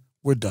gone.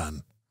 We're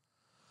done.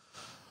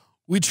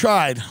 We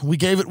tried. We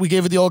gave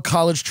it the old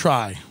college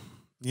try.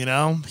 You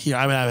know? Here,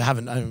 I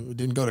mean, I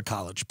didn't go to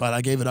college, but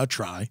I gave it a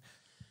try.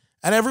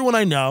 And everyone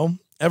I know,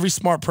 every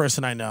smart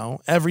person I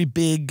know, every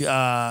big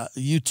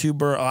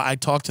YouTuber, I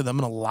talk to them,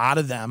 and a lot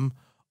of them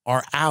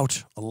are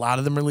out. A lot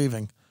of them are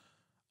leaving.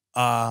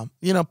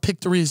 You know,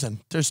 pick the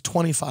reason. There's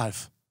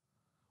 25.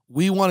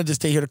 We wanted to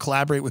stay here to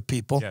collaborate with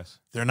people. Yes.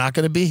 They're not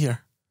going to be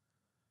here.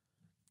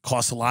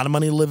 Costs a lot of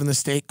money to live in the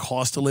state.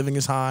 Cost of living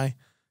is high.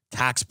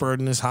 Tax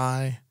burden is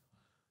high.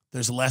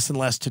 There's less and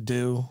less to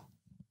do.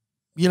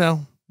 You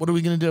know, what are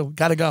we going to do?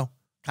 Got to go.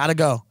 Got to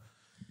go.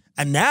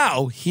 And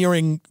now,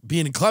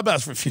 being in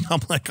Clubhouse for a few,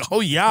 I'm like,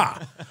 oh,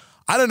 yeah.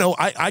 I don't know.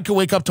 I could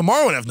wake up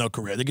tomorrow and have no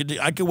career.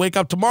 I could wake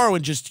up tomorrow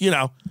and just, you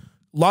know,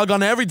 log on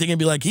to everything and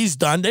be like, he's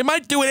done. They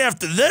might do it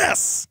after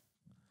this.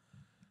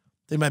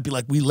 They might be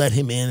like, we let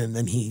him in and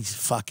then he's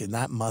fucking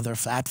that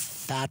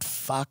fat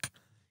fuck.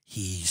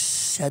 He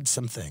said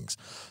some things.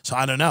 So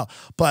I don't know.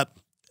 But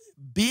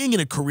being in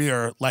a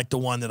career like the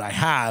one that I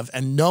have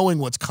and knowing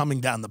what's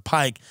coming down the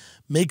pike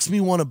makes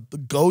me want to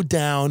go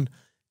down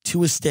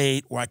to a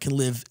state where I can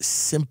live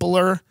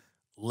simpler,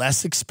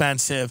 less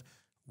expensive,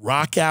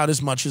 rock out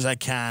as much as I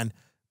can,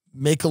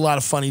 make a lot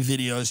of funny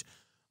videos,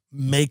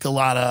 make a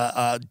lot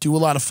of, do a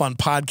lot of fun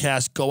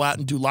podcasts, go out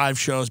and do live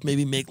shows,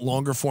 maybe make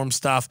longer form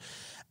stuff.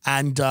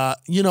 And,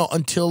 you know,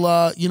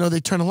 until, you know, they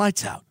turn the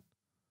lights out.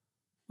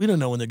 We don't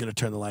know when they're going to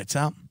turn the lights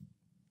out,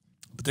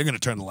 but they're going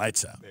to turn the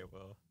lights out. They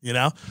will. You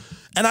know?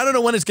 And I don't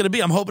know when it's going to be.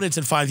 I'm hoping it's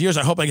in 5 years.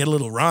 I hope I get a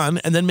little run.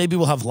 And then maybe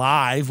we'll have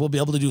live. We'll be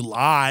able to do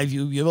live.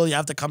 You really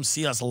have to come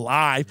see us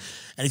live.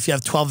 And if you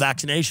have 12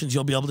 vaccinations,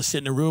 you'll be able to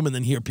sit in a room and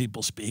then hear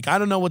people speak. I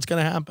don't know what's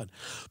going to happen.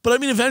 But I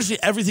mean, eventually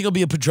everything will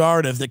be a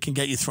pejorative that can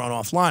get you thrown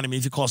offline. I mean,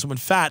 if you call someone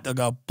fat, they'll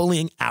go,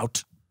 bullying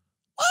out.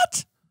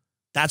 What?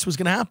 That's what's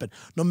going to happen.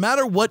 No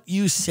matter what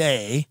you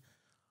say,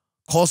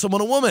 call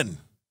someone a woman,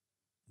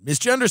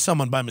 misgender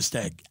someone by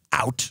mistake,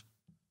 out.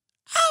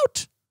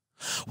 Out.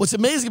 What's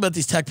amazing about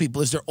these tech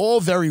people is they're all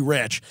very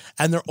rich,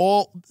 and they're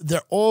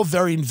all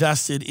very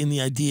invested in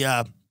the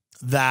idea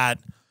that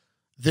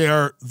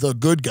they're the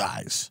good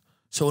guys.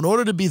 So in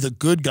order to be the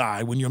good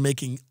guy when you're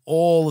making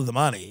all of the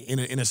money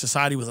in a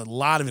society with a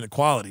lot of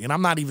inequality, and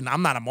I'm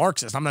not a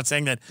Marxist. I'm not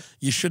saying that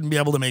you shouldn't be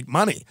able to make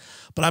money,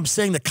 but I'm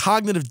saying the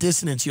cognitive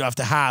dissonance you have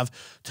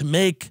to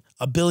make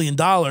 $1 billion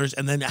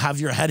and then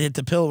have your head hit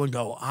the pillow and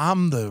go,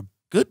 I'm the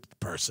good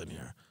person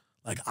here.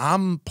 Like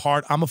I'm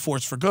a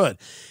force for good.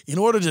 In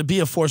order to be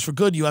a force for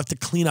good, you have to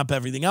clean up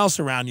everything else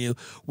around you,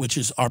 which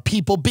is are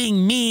people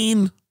being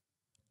mean?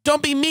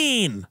 Don't be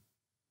mean.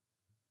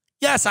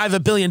 Yes, I have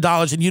 $1 billion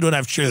and you don't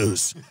have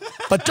shoes,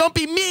 but don't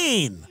be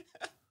mean.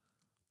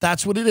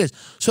 That's what it is.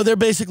 So they're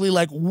basically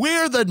like,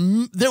 we're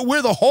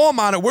the hall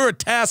monitor. We're a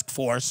task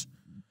force.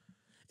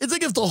 It's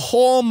like if the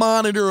hall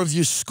monitor of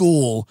your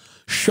school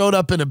showed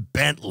up in a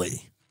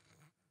Bentley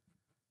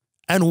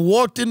and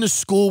walked into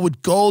school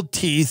with gold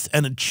teeth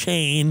and a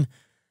chain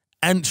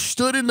and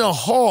stood in the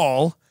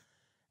hall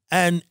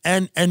and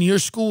your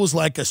school was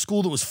like a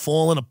school that was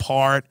falling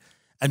apart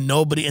and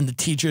the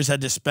teachers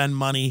had to spend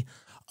money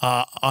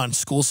on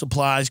school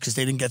supplies because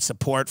they didn't get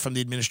support from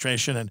the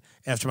administration. And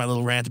after my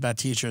little rant about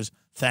teachers,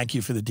 thank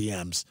you for the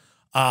DMs.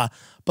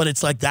 But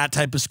it's like that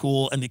type of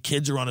school, and the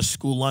kids are on a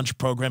school lunch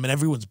program, and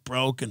everyone's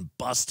broke and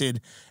busted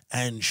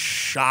and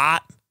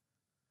shot.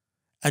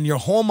 And your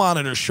hall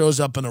monitor shows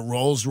up in a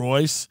Rolls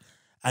Royce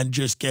and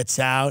just gets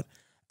out,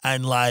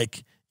 and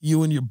like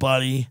you and your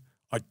buddy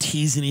are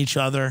teasing each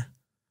other,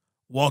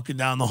 walking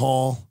down the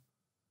hall,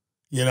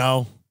 you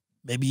know.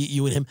 Maybe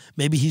you and him,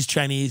 maybe he's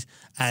Chinese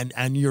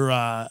and you're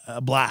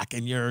black,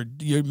 and you're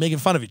making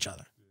fun of each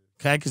other,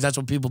 okay? Because that's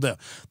what people do.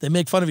 They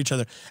make fun of each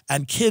other.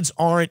 And kids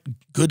aren't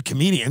good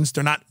comedians.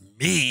 They're not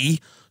me.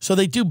 So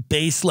they do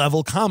base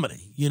level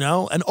comedy, you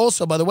know? And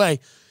also, by the way,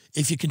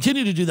 if you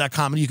continue to do that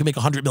comedy, you can make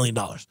 $100 million.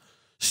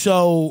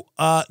 So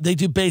they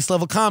do base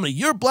level comedy.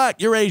 You're black,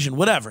 you're Asian,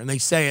 whatever. And they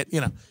say it, you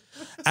know.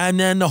 And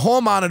then the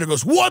hall monitor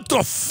goes, what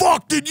the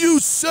fuck did you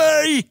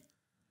say?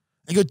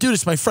 I go, dude,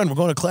 it's my friend. We're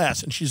going to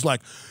class. And she's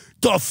like,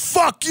 the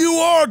fuck you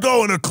are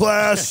going to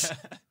class.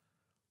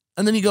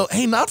 And then you go,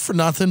 hey, not for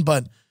nothing,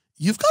 but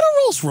you've got a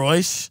Rolls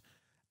Royce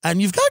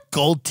and you've got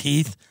gold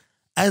teeth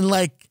and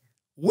like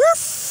we're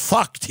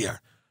fucked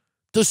here.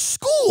 The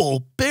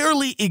school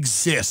barely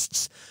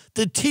exists.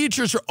 The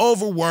teachers are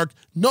overworked.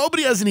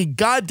 Nobody has any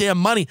goddamn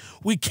money.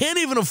 We can't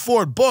even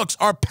afford books.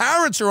 Our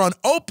parents are on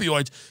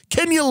opioids.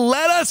 Can you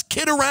let us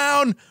kid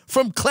around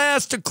from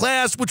class to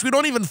class, which we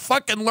don't even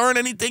fucking learn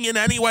anything in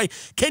anyway?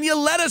 Can you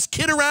let us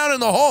kid around in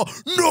the hall?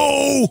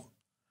 No.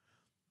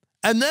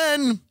 And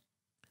then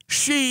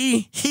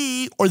she,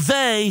 he, or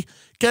they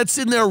gets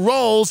in their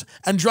Rolls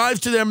and drives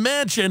to their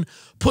mansion,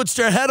 puts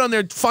their head on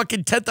their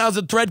fucking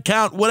 10,000 thread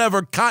count,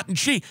 whatever, cotton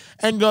sheet,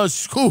 and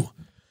goes, whew.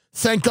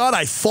 Thank God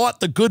I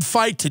fought the good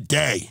fight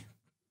today.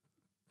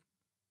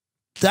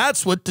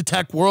 That's what the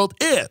tech world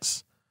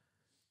is.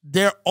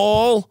 They're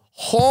all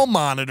hall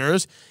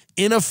monitors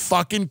in a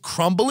fucking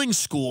crumbling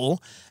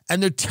school,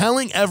 and they're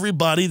telling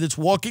everybody that's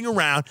walking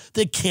around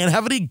they can't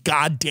have any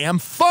goddamn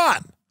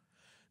fun.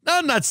 Now,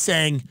 I'm not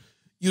saying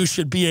you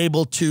should be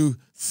able to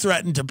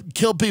threaten to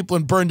kill people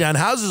and burn down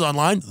houses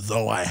online,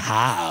 though I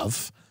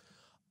have.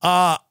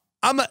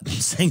 I'm not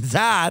saying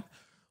that.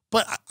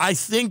 But I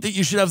think that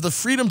you should have the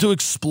freedom to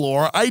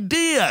explore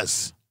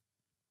ideas.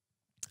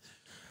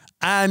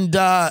 And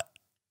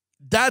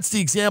that's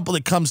the example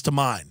that comes to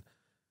mind.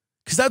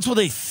 Because that's what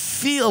they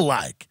feel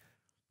like.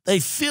 They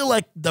feel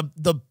like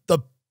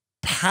the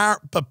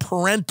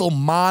parental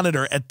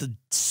monitor at the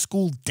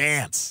school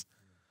dance.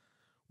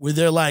 Where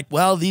they're like,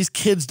 well, these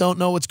kids don't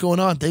know what's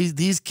going on.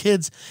 These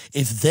kids,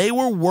 if they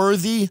were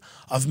worthy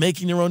of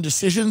making their own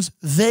decisions,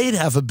 they'd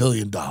have $1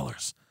 billion.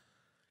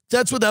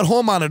 That's what that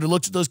hall monitor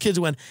looked at those kids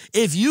and went,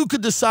 if you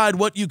could decide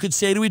what you could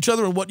say to each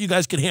other and what you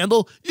guys could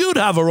handle, you'd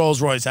have a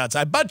Rolls Royce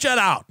outside. But you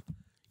don't.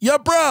 You're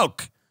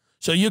broke.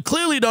 So you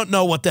clearly don't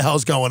know what the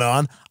hell's going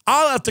on.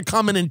 I'll have to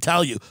come in and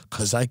tell you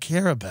because I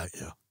care about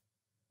you.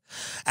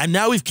 And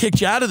now we've kicked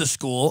you out of the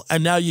school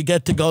and now you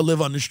get to go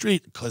live on the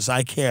street because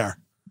I care.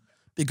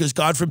 Because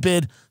God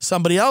forbid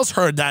somebody else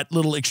heard that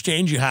little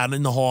exchange you had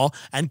in the hall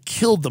and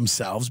killed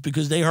themselves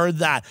because they heard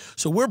that.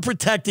 So we're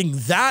protecting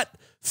that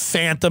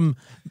phantom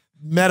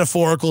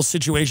metaphorical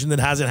situation that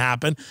hasn't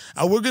happened,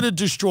 and we're going to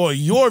destroy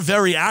your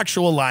very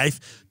actual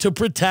life to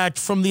protect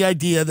from the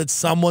idea that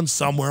someone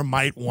somewhere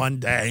might one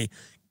day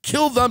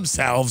kill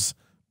themselves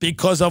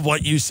because of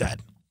what you said.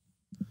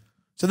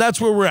 So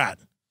that's where we're at.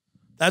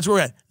 That's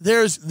where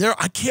we're at.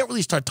 I can't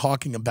really start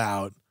talking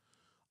about,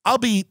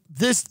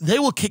 they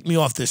will kick me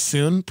off this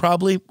soon,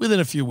 probably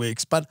within a few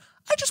weeks, but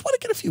I just want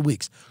to get a few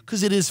weeks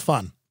because it is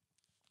fun.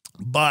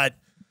 But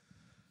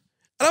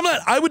and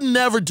I would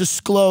never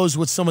disclose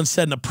what someone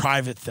said in a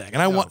private thing.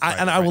 And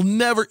I will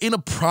never in a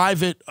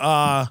private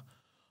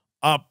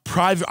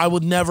Private, I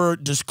would never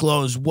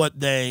disclose what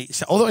they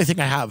say, although I think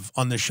I have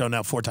on this show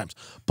now 4 times,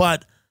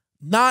 but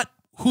not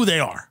who they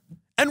are,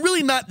 and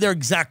really not their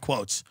exact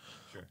quotes.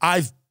 Sure.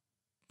 I've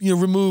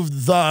removed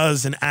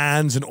thes and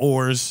ands and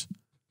ors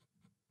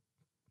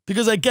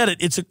because I get it.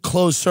 It's a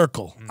closed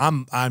circle.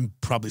 I'm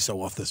probably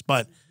so off this,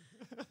 but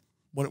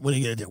what are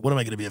you gonna do? What am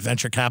I gonna be, a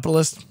venture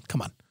capitalist?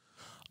 Come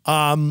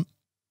on.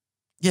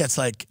 Yeah, it's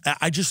like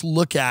I just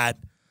look at.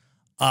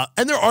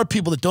 And there are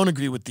people that don't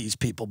agree with these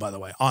people, by the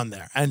way, on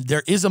there. And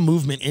there is a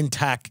movement in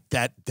tech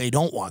that they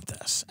don't want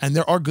this. And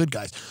there are good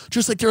guys.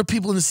 Just like there are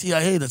people in the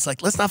CIA that's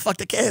like, let's not fuck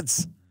the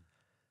kids.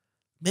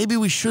 Maybe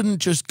we shouldn't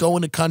just go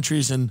into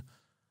countries and,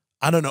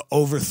 I don't know,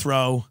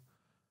 overthrow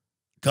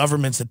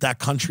governments that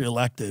country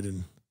elected.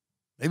 And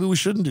maybe we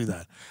shouldn't do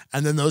that.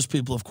 And then those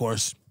people, of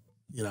course,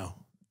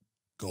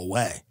 go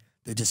away.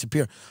 They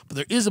disappear. But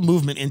there is a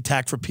movement in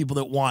tech for people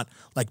that want,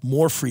 like,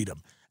 more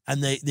freedom.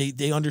 And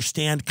they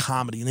understand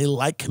comedy, and they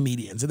like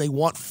comedians, and they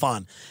want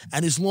fun.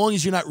 And as long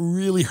as you're not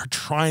really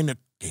trying to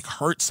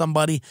hurt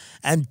somebody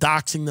and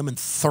doxing them and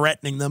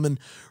threatening them and,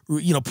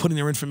 putting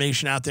their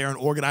information out there and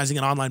organizing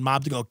an online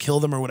mob to go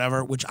kill them or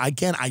whatever, which,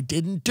 again, I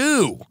didn't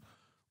do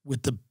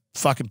with the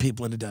fucking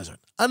people in the desert.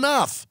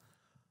 Enough.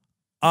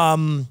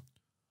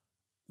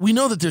 We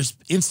know that there's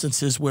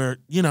instances where,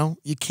 you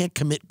can't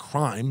commit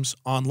crimes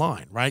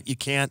online, right? You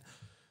can't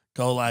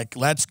go like,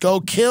 let's go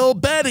kill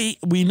Betty.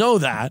 We know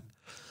that.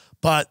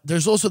 But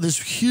there's also this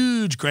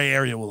huge gray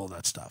area with all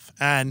that stuff.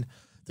 And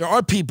there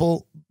are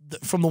people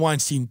from the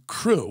Weinstein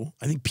crew,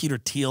 I think Peter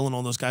Thiel and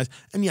all those guys,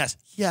 and yes,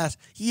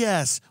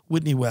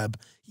 Whitney Webb,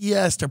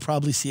 yes, they're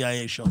probably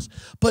CIA shows.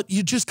 But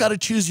you just got to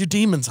choose your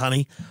demons,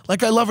 honey.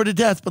 Like, I love her to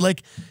death, but,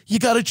 like, you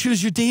got to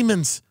choose your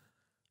demons.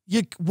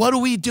 What are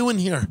we doing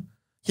here?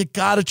 You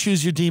got to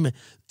choose your demon.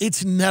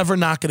 It's never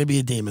not going to be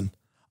a demon.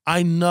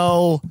 I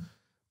know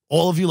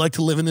all of you like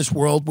to live in this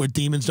world where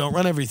demons don't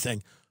run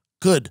everything.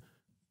 Good.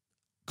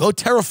 Go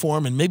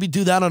terraform and maybe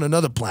do that on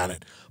another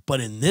planet.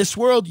 But in this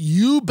world,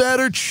 you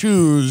better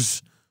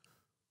choose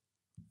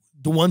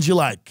the ones you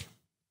like.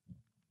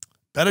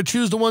 Better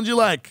choose the ones you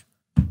like.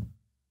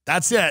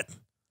 That's it.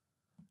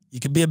 You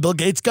can be a Bill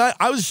Gates guy.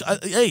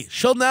 Hey,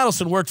 Sheldon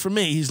Adelson worked for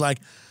me. He's like,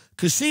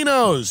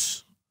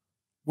 casinos,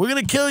 we're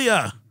going to kill you,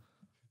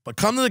 but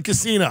come to the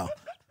casino.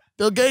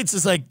 Bill Gates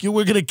is like,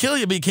 we're going to kill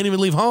you, but you can't even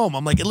leave home.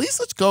 I'm like, at least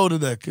let's go to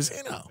the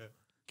casino.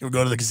 Can we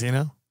go to the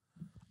casino?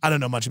 I don't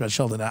know much about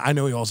Sheldon. I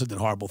know he also did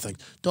horrible things.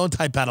 Don't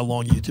type out a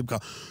long YouTube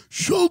call.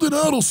 Sheldon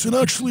Adelson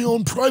actually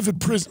owned private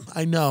prison.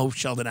 I know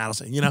Sheldon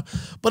Adelson,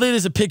 but it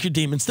is a pick your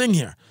demons thing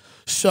here.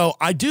 So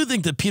I do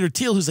think that Peter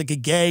Thiel, who's like a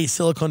gay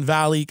Silicon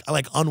Valley,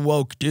 like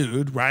unwoke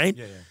dude, right?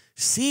 Yeah.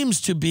 Seems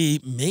to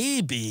be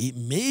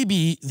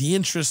maybe the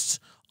interests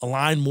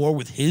align more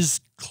with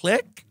his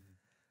clique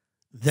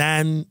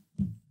than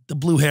the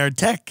blue-haired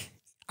tech.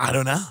 I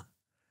don't know.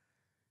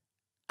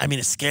 I mean,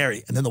 it's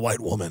scary. And then the white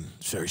woman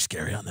is very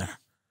scary on there.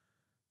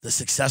 The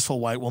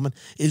successful white woman.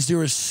 Is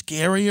there a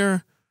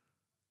scarier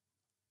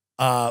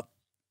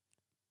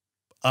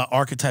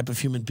archetype of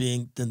human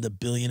being than the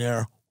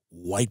billionaire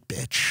white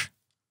bitch?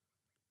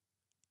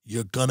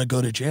 You're gonna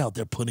go to jail.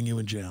 They're putting you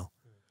in jail.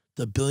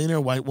 The billionaire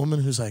white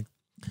woman who's like,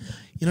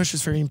 it's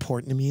just very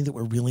important to me that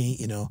we're really,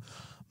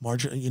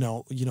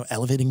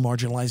 elevating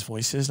marginalized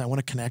voices. And I want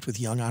to connect with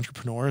young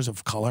entrepreneurs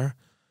of color,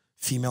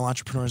 female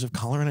entrepreneurs of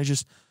color. And I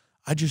just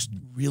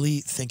really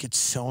think it's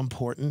so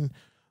important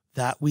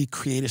that we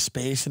create a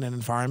space and an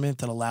environment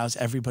that allows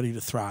everybody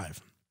to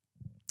thrive.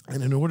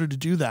 And in order to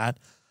do that,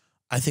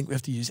 I think we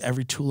have to use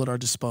every tool at our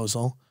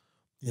disposal,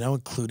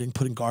 including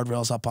putting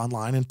guardrails up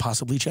online and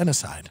possibly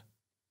genocide.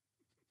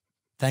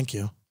 Thank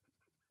you.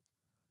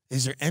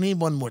 Is there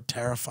anyone more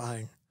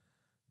terrifying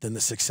than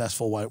the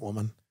successful white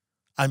woman?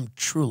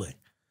 The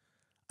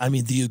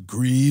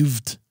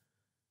aggrieved,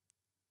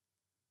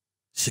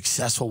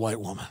 successful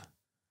white woman.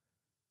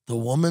 The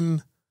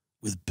woman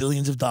with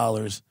billions of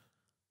dollars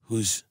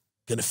who's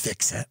going to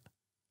fix it.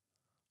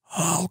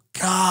 Oh,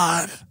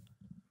 God.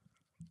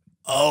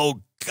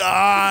 Oh,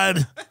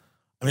 God.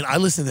 I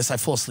listen to this. I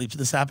fall asleep to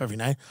this app every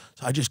night.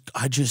 So I just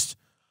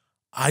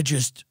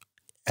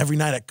every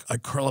night I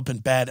curl up in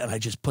bed and I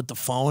just put the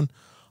phone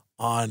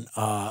on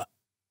the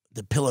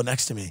pillow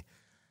next to me.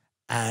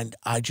 And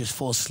I just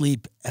fall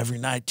asleep every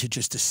night to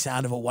just the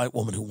sound of a white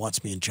woman who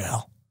wants me in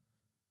jail.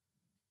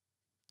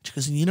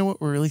 Because you know what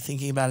we're really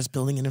thinking about is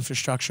building an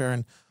infrastructure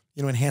and,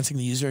 enhancing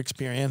the user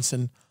experience.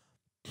 And,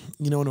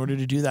 in order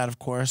to do that, of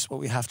course, what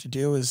we have to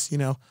do is,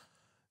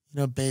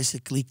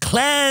 basically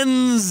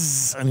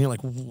cleanse. And you're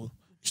like, you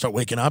start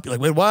waking up. You're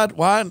like, wait, what?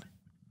 What?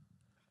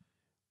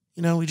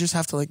 We just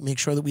have to make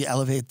sure that we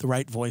elevate the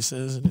right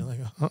voices. And you're like,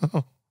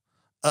 oh,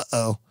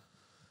 uh-oh.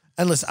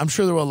 And listen, I'm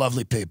sure they're all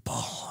lovely people.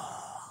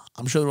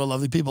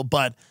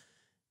 But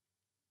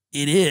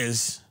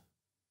it's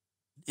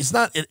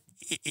not,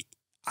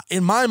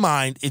 in my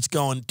mind, it's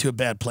going to a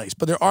bad place.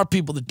 But there are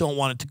people that don't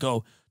want it to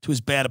go to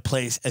as bad a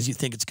place as you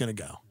think it's going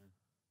to go.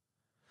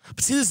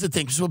 But see, this is the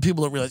thing. This is what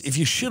people don't realize. If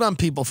you shit on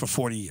people for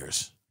 40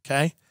 years,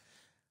 okay,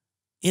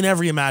 in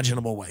every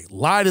imaginable way,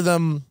 lie to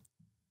them,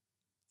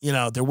 You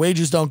know, their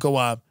wages don't go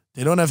up.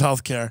 They don't have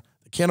health care.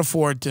 They can't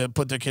afford to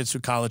put their kids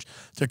through college.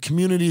 Their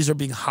communities are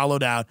being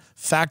hollowed out.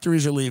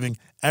 Factories are leaving.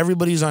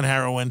 Everybody's on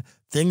heroin.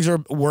 Things are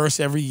worse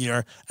every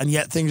year, and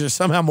yet things are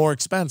somehow more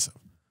expensive.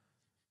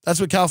 That's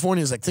what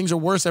California is like. Things are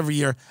worse every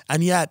year,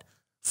 and yet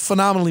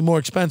phenomenally more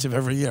expensive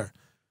every year.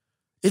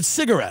 It's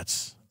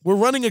cigarettes. We're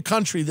running a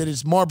country that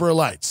is Marlboro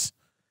Lights.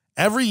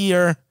 Every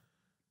year,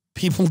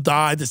 people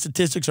die. The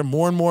statistics are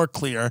more and more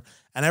clear,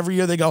 and every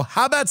year they go,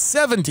 how about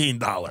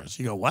 $17?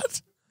 You go,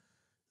 what?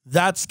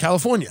 That's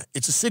California.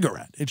 It's a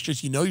cigarette. It's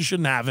just, you know you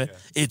shouldn't have it.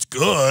 Yeah. It's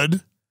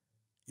good.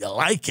 You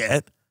like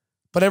it.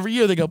 But every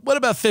year they go, what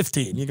about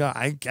 15? You go,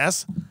 I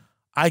guess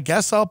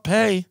I'll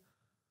pay.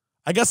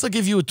 I guess I'll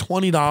give you a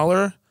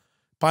 $20,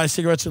 buy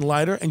cigarettes and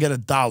lighter, and get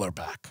 $1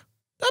 back.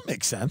 That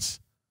makes sense.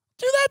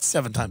 Do that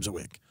 7 times a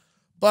week.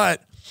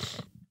 But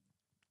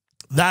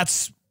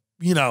that's,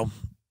 you know,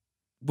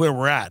 where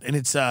we're at. And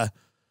it's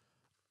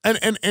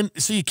and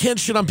so you can't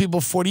shit on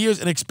people for 40 years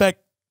and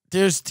expect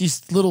there's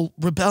these little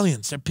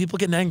rebellions. There are people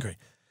getting angry.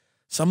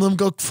 Some of them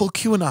go full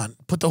QAnon,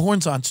 put the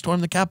horns on,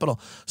 storm the Capitol.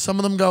 Some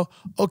of them go,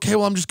 okay,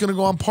 well, I'm just going to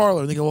go on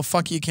Parler. And they go, well,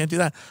 fuck you can't do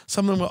that.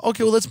 Some of them go,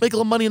 okay, well, let's make a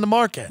little money in the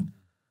market.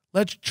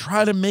 Let's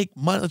try to make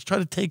money. Let's try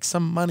to take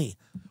some money.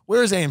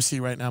 Where is AMC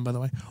right now, by the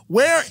way?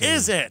 Where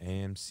is it?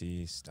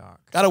 AMC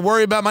stock. Got to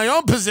worry about my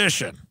own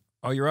position.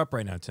 Oh, you're up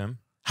right now, Tim.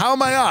 How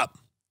am I up?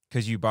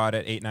 Because you bought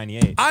at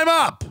 $8.98. I'm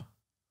up.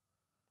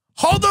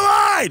 Hold the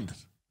line.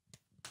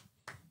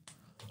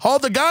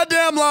 Hold the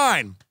goddamn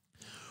line.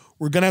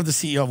 We're going to have the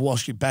CEO of Wall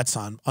Street Bets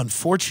on.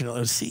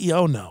 Unfortunately, the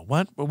CEO, no.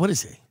 What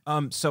is he?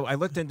 So I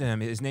looked into him.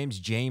 His name's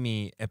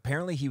Jamie.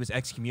 Apparently, he was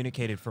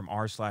excommunicated from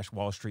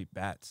r/Wall Street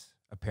Bets.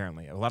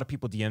 Apparently, a lot of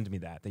people DM'd me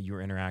that you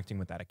were interacting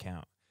with that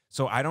account.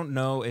 So I don't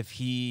know if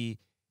he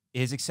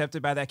is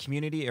accepted by that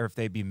community or if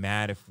they'd be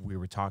mad if we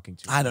were talking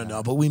to him. I don't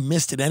know, but we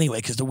missed it anyway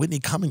because the Whitney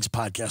Cummings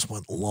podcast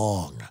went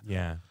long.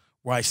 Yeah.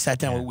 Where I sat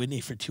down with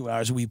Whitney for 2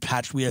 hours. We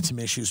had some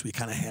issues. We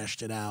kind of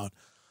hashed it out.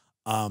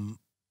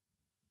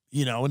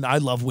 You know, and I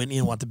love Whitney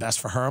and want the best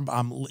for her.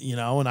 You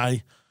know, and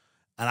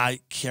I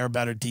care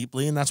about her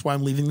deeply, and that's why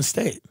I'm leaving the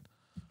state.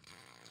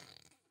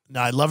 No,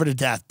 I love her to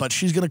death, but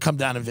she's going to come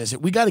down and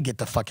visit. We got to get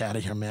the fuck out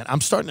of here, man.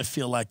 I'm starting to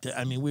feel like,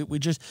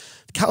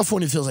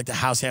 California feels like the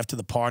house after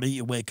the party.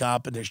 You wake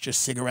up and there's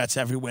just cigarettes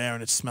everywhere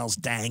and it smells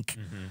dank.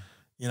 Mm-hmm.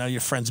 You know,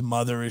 your friend's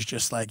mother is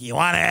just like, you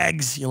want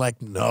eggs? You're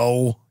like,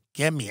 no,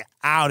 get me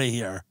out of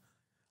here.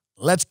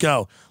 Let's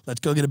go. Let's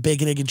go get a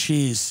bacon, egg, and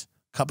cheese,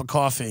 cup of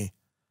coffee,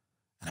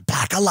 and a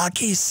pack of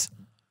Luckies.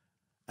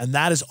 And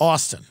that is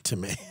Austin to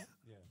me,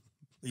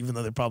 even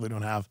though they probably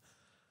don't have.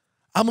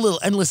 And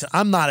listen,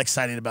 I'm not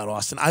excited about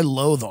Austin. I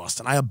loathe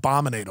Austin. I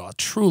abominate Austin,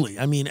 truly.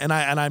 I mean, and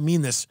I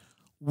mean this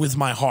with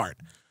my heart.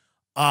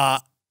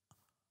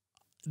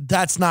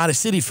 That's not a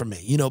city for me.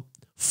 You know,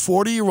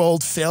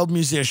 40-year-old failed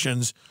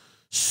musicians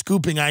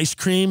scooping ice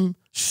cream,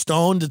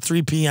 stoned at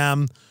 3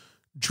 p.m.,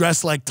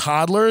 dressed like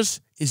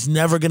toddlers it's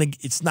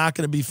not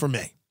gonna be for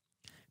me.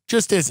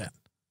 Just isn't.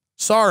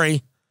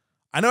 Sorry.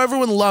 I know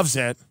everyone loves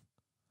it,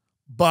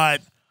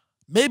 but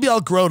maybe I'll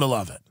grow to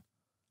love it.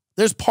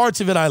 There's parts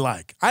of it I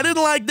like. I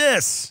didn't like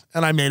this,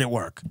 and I made it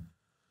work.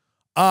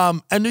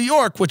 And New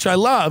York, which I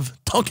love,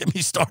 don't get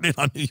me started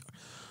on New York.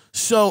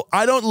 So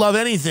I don't love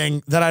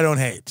anything that I don't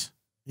hate,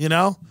 you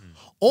know?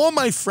 All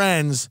my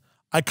friends,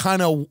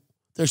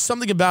 there's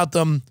something about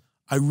them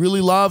I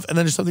really love, and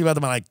then there's something about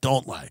them I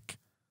don't like.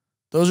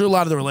 Those are a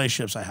lot of the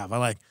relationships I have.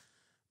 I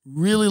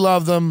really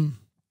love them,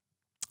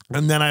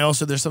 and then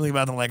there's something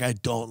about them I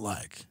don't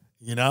like,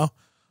 you know?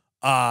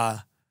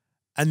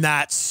 And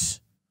that's...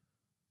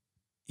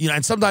 You know,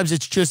 and sometimes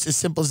it's just as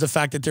simple as the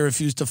fact that they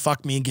refuse to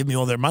fuck me and give me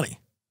all their money.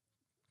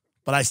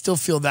 But I still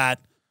feel that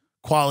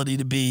quality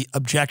to be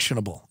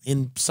objectionable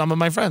in some of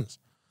my friends.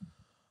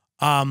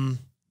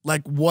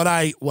 Like what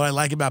I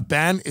like about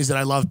Ben is that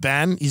I love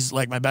Ben. He's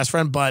like my best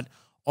friend. But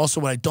also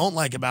what I don't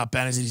like about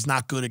Ben is that he's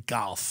not good at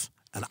golf.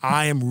 And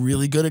I am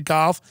really good at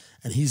golf.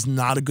 And he's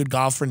not a good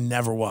golfer,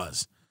 never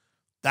was.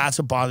 That's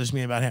what bothers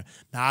me about him.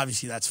 Now,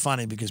 obviously, that's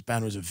funny because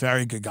Ben was a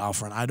very good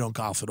golfer and I don't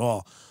golf at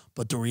all.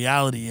 But the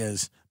reality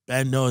is,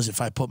 Ben knows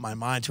if I put my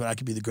mind to it, I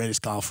could be the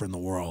greatest golfer in the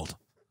world.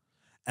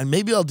 And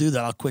maybe I'll do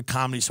that. I'll quit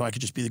comedy so I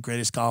could just be the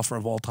greatest golfer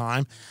of all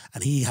time.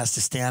 And he has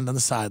to stand on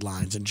the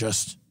sidelines and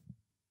just,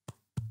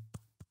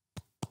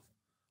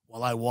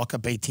 while I walk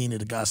up 18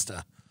 at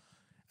Augusta,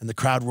 and the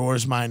crowd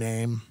roars my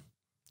name.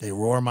 They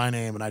roar my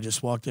name, and I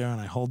just walk there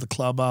and I hold the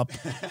club up.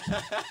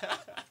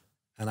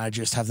 And I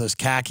just have those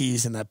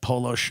khakis and that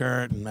polo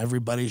shirt, and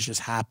everybody's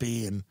just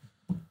happy. And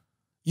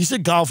you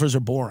said golfers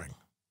are boring.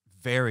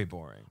 Very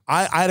boring.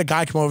 I had a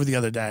guy come over the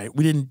other day.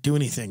 We didn't do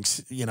anything,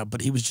 you know,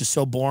 but he was just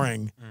so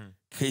boring.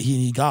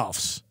 He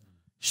golfs.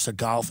 He's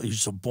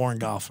just a boring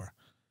golfer.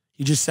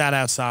 He just sat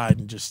outside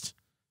and just,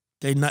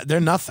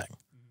 they're nothing.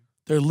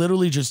 They're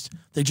literally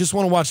they just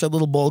want to watch that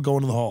little ball go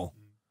into the hole.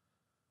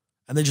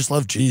 And they just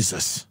love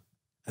Jesus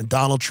and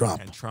Donald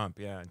Trump. And Trump,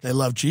 yeah. They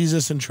love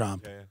Jesus and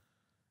Trump. Yeah.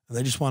 And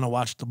they just want to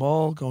watch the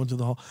ball go into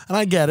the hole. And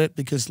I get it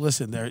because,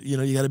 listen,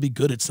 you got to be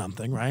good at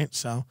something, right?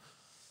 So...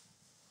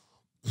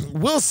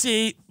 We'll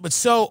see. But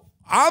so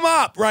I'm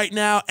up right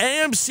now.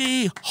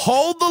 AMC,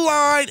 hold the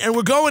line, and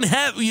we're going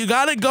heavy. You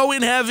got to go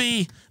in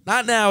heavy.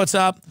 Not now, it's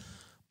up.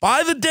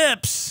 Buy the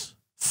dips.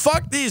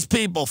 Fuck these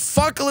people.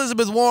 Fuck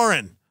Elizabeth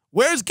Warren.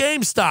 Where's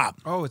GameStop?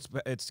 Oh,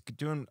 it's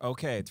doing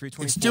okay.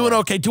 324. It's doing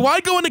okay. Do I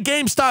go into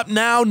GameStop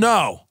now?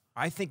 No.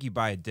 I think you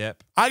buy a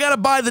dip. I got to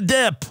buy the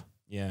dip.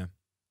 Yeah.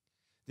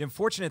 The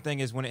unfortunate thing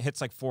is when it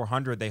hits like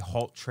 400, they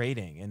halt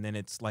trading, and then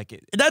it's like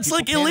That's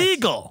like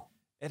illegal.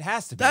 It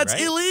has to be. That's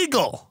right?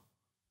 illegal.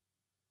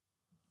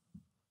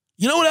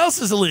 You know what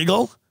else is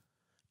illegal?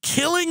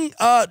 Killing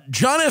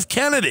John F.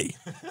 Kennedy.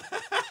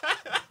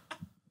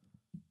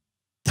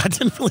 That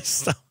didn't really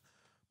stop.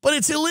 But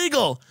it's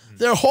illegal.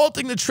 They're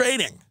halting the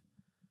trading.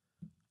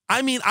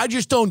 I mean, I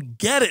just don't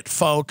get it,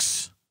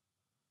 folks.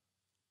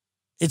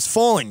 It's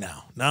falling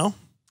now, no?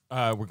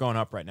 We're going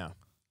up right now.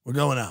 We're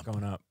going up.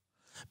 Going up.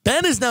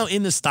 Ben is now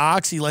in the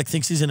stocks. He like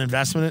thinks he's an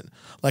investment,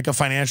 like a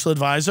financial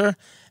advisor.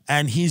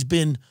 And he's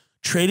been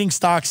trading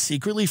stocks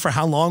secretly for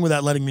how long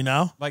without letting me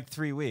know? Like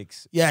 3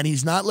 weeks. Yeah, and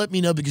he's not letting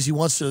me know because he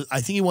wants to,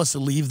 I think he wants to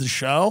leave the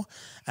show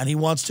and he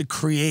wants to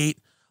create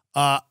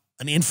an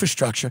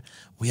infrastructure.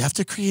 We have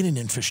to create an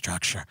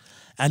infrastructure.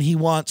 And he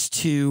wants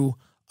to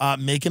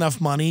make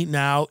enough money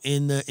now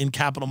in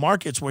capital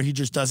markets where he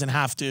just doesn't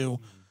have to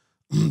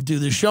do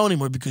the show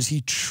anymore because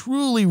he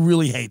truly,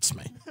 really hates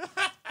me.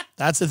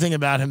 That's the thing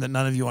about him that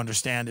none of you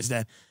understand is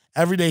that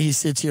every day he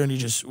sits here and he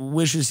just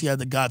wishes he had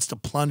the guts to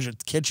plunge a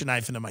kitchen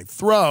knife into my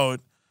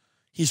throat.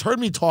 He's heard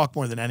me talk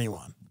more than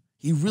anyone.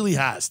 He really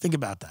has. Think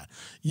about that.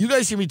 You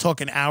guys hear me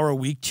talk an hour a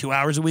week, 2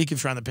 hours a week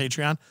if you're on the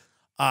Patreon.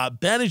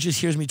 Ben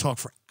just hears me talk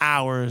for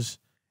hours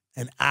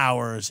and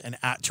hours and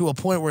to a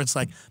point where it's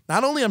like,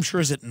 not only I'm sure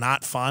is it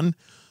not fun,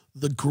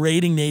 the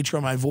grating nature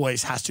of my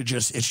voice has to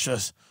just, it's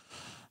just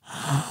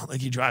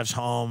like he drives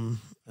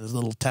home in his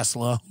little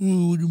Tesla.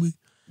 Ooh, look at me.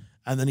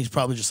 And then he's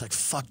probably just like,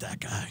 fuck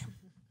that guy.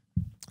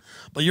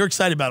 But you're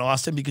excited about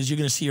Austin because you're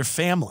going to see your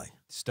family.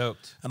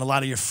 Stoked. And a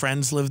lot of your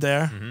friends live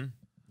there. Mm-hmm.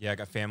 Yeah, I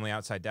got family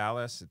outside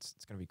Dallas. It's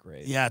going to be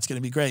great. Yeah, it's going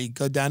to be great. You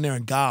go down there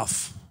and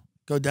golf.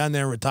 Go down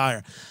there and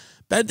retire.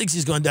 Ben thinks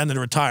he's going down there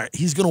to retire.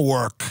 He's going to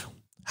work.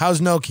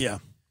 How's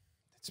Nokia?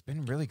 It's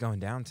been really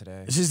going down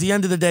today. This is the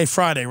end of the day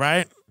Friday,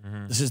 right?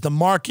 Mm-hmm. This is the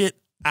market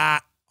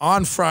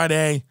on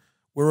Friday.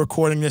 We're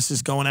recording this. This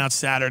is going out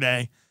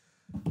Saturday.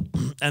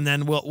 And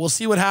then we'll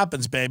see what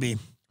happens, baby.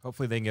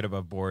 Hopefully they can get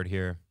above board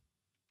here.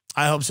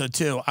 I hope so,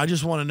 too. I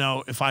just want to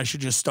know if I should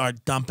just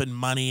start dumping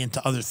money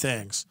into other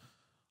things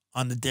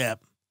on the dip.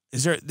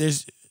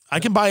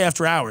 I can buy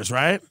after hours,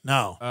 right?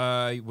 No.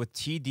 With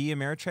TD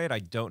Ameritrade, I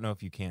don't know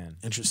if you can.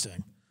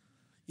 Interesting.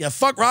 Yeah,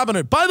 fuck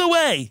Robinhood. By the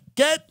way,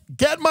 get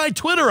my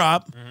Twitter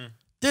up. Mm-hmm.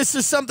 This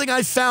is something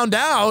I found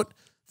out.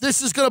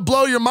 This is going to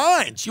blow your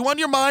minds. You want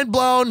your mind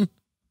blown?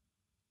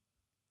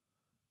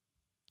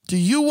 Do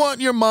you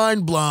want your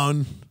mind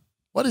blown?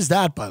 What is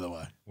that, by the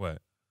way?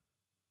 What?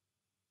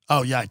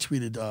 Oh, yeah, I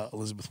tweeted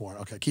Elizabeth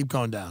Warren. Okay, keep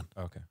going down.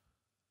 Okay.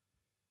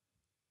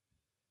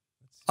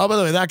 Oh, by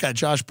the way, that guy,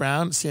 Josh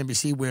Brown,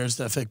 CNBC, wears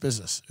the fake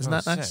business. Isn't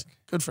that nice? Sick.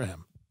 Good for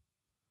him.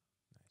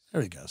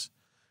 There he goes.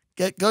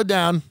 Go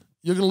down.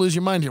 You're going to lose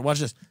your mind here. Watch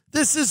this.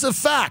 This is a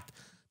fact.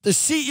 The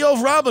CEO of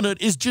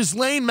Robinhood is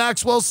Ghislaine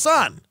Maxwell's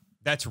son.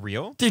 That's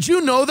real? Did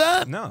you know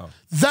that? No.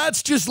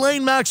 That's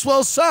Ghislaine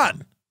Maxwell's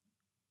son.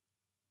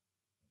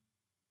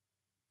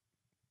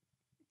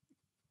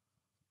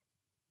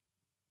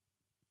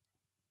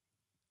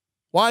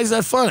 Why is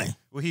that funny?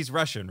 Well, he's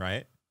Russian,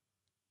 right?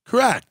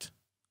 Correct.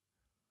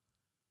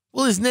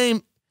 Well, his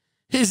name's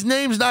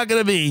not going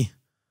to be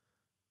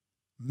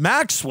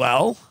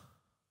Maxwell.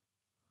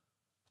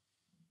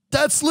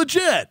 That's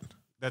legit.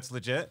 That's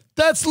legit?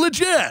 That's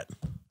legit.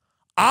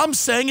 I'm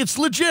saying it's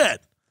legit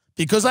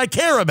because I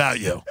care about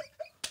you.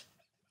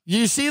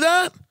 You see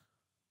that?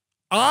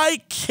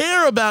 I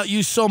care about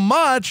you so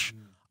much,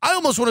 I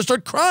almost want to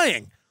start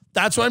crying.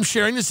 That's why I'm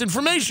sharing this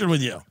information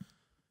with you.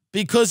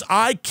 Because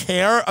I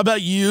care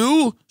about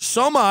you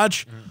so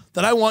much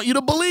that I want you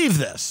to believe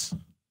this.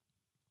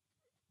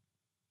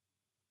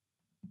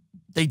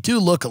 They do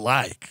look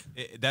alike.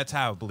 That's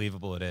how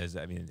believable it is.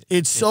 I mean,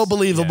 it's so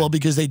believable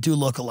because they do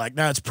look alike.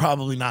 Now it's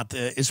probably not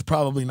the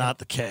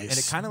case. And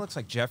it kind of looks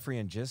like Jeffrey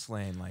and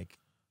Ghislaine like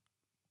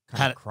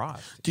kind of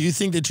crossed. Do you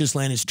think that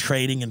Ghislaine is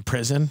trading in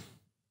prison? Do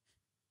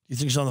you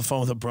think she's on the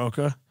phone with a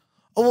broker?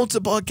 I want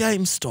to buy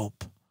GameStop.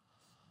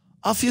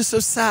 I feel so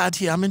sad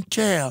here. I'm in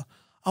jail.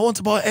 I want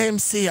to buy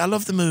AMC. I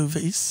love the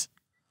movies.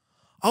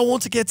 I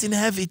want to get in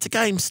heavy to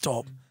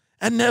GameStop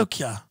and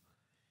Nokia.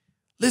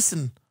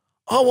 Listen,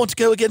 I want to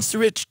go against the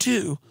rich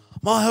too.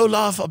 My whole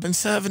life I've been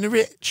serving the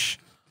rich.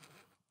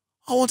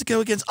 I want to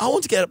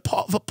get a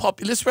part of a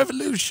populist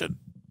revolution.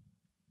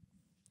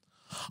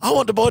 I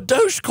want to buy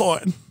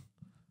Dogecoin.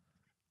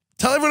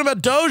 Tell everyone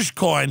about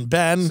Dogecoin,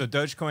 Ben. So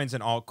Dogecoin's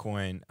an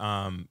altcoin.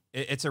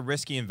 It's a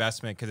risky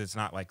investment because it's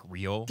not like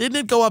real. Didn't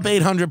it go up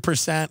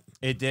 800%?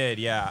 It did,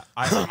 yeah.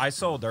 I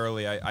sold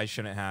early. I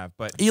shouldn't have,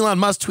 but Elon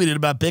Musk tweeted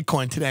about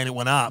Bitcoin today, and it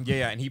went up.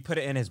 yeah, and he put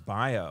it in his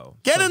bio.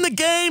 Get in the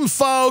game,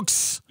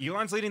 folks.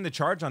 Elon's leading the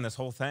charge on this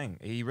whole thing.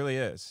 He really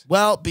is.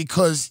 Well,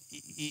 because,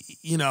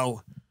 you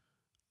know,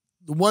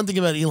 the one thing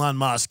about Elon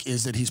Musk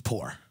is that he's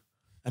poor,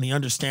 and he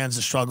understands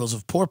the struggles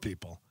of poor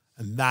people,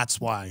 and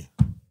that's why.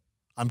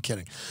 I'm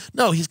kidding.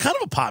 No, he's kind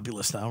of a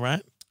populist now,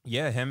 right?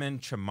 Yeah, him and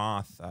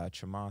Chamath.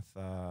 What's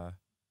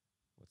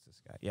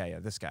this guy? Yeah,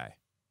 this guy.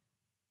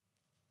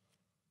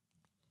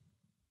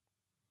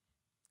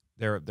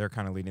 They're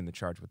kind of leading the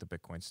charge with the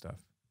Bitcoin stuff.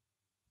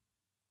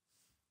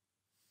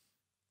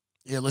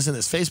 Yeah, listen,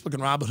 this Facebook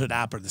and Robinhood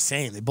app are the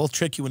same. They both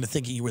trick you into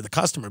thinking you were the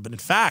customer, but in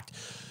fact,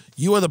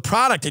 you are the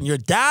product and your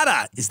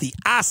data is the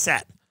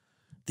asset.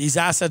 These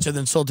assets are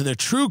then sold to their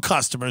true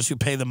customers who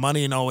pay the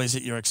money and always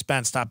at your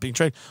expense, stop being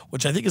traded,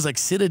 which I think is like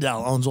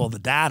Citadel owns all the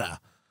data.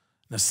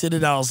 Now,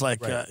 Citadel's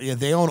like, right. Yeah,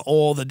 they own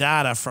all the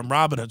data from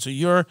Robinhood. So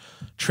you're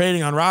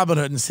trading on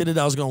Robinhood and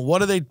Citadel's going,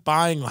 what are they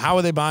buying? How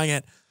are they buying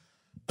it?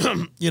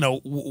 You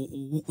know,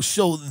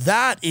 so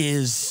that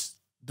is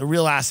the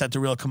real asset, the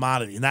real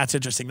commodity. And that's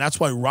interesting. That's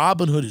why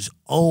Robinhood is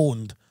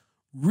owned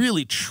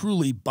really,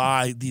 truly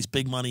by these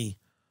big money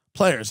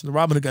players. And the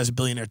Robinhood guy's a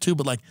billionaire too,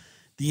 but like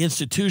the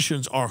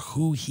institutions are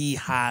who he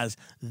has.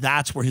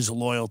 That's where his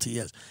loyalty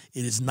is.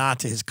 It is not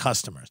to his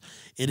customers.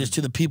 It is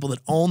to the people that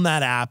own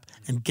that app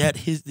and get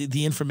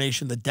the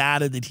information, the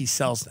data that he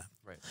sells them.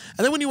 Right.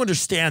 And then when you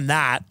understand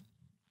that,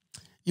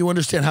 you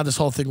understand how this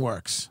whole thing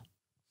works.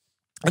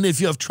 And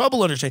if you have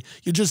trouble understanding,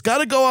 you just got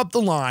to go up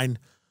the line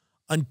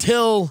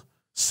until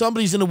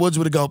somebody's in the woods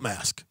with a goat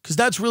mask, because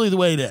that's really the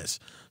way it is.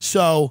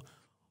 So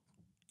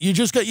you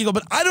go,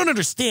 but I don't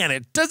understand it.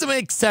 It doesn't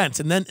make sense.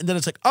 And then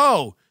it's like,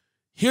 oh,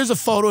 here's a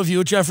photo of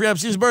you at Jeffrey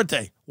Epstein's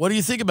birthday. What do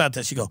you think about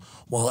this? You go,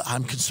 well,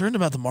 I'm concerned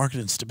about the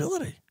market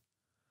instability.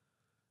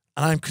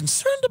 And I'm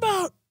concerned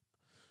about.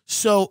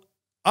 So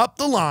up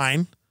the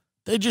line,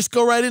 they just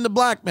go right into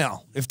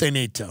blackmail if they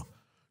need to.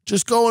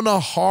 Just go into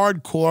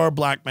hardcore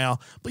blackmail.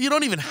 But you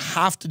don't even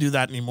have to do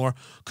that anymore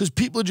because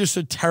people are just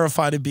so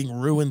terrified of being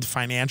ruined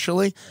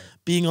financially,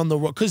 being on the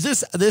road. Because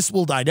this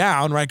will die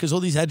down, right? Because all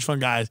these hedge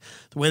fund guys,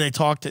 the way they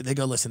talk, they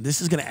go, listen,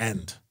 this is going to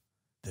end.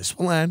 This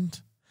will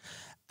end.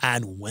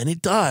 And when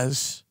it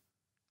does,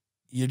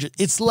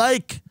 it's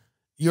like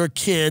you're a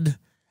kid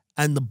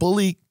and the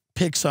bully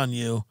picks on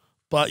you,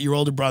 but your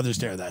older brother's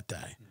there that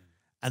day.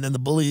 And then the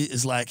bully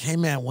is like, hey,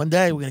 man, one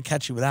day we're going to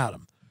catch you without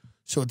him.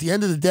 So at the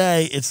end of the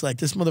day, it's like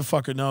this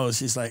motherfucker knows.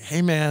 He's like,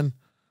 hey, man,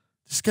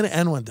 this is going to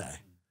end one day.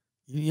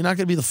 You're not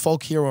going to be the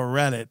folk hero of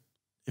Reddit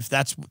if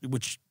that's,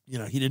 which, you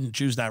know, he didn't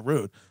choose that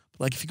route. But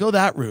like if you go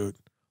that route,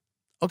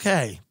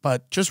 okay,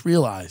 but just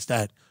realize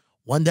that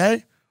one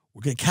day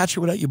we're going to catch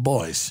you without your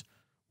boys.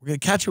 We're going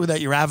to catch you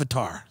without your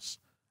avatars.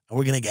 And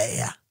we're going to get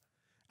you.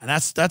 And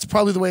that's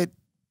probably the way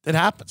it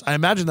happens. I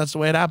imagine that's the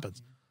way it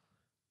happens.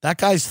 That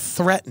guy's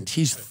threatened.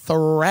 He's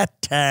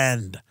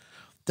threatened.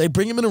 They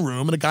bring him in a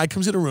room, and a guy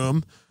comes in a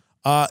room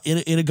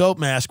in a goat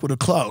mask with a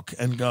cloak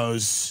and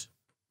goes,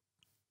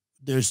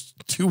 there's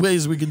two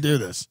ways we can do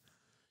this.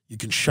 You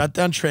can shut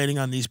down trading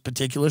on these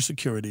particular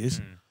securities,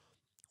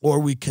 or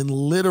we can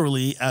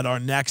literally, at our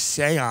next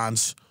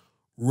seance,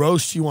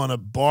 roast you on a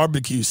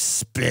barbecue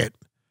spit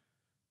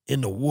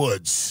in the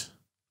woods.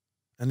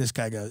 And this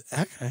guy goes,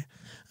 okay.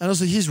 And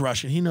also, he's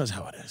Russian. He knows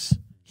how it is.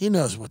 He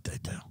knows what they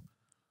do.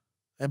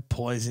 They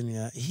poison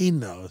you. He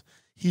knows.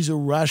 He's a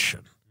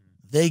Russian.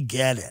 They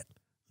get it.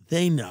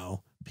 They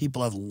know.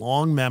 People have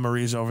long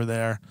memories over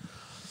there.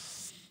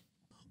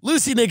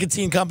 Lucy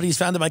Nicotine Company is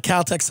founded by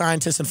Caltech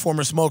scientists and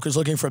former smokers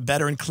looking for a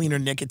better and cleaner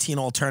nicotine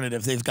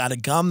alternative. They've got a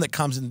gum that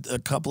comes in a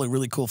couple of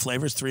really cool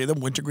flavors, 3 of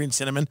them, wintergreen,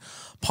 cinnamon,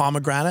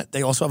 pomegranate.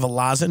 They also have a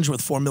lozenge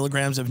with 4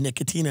 milligrams of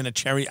nicotine and a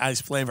cherry ice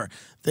flavor.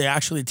 They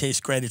actually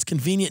taste great. It's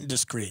convenient and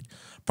discreet.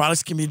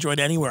 Products can be enjoyed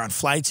anywhere, on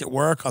flights, at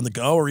work, on the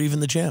go, or even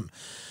the gym.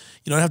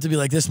 You don't have to be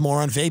like this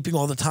moron vaping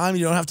all the time.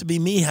 You don't have to be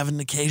me having an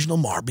occasional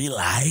Marby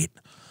Light.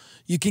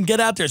 You can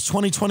get out there. It's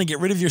 2020. Get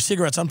rid of your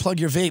cigarettes.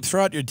 Unplug your vape.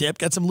 Throw out your dip.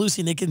 Get some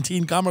Lucy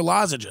nicotine gum or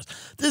lozenges.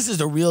 This is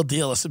the real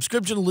deal. A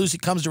subscription to Lucy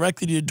comes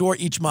directly to your door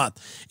each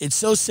month. It's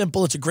so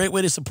simple. It's a great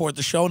way to support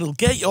the show, and it'll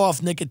get you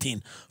off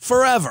nicotine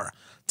forever.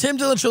 Tim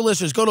Dillon Show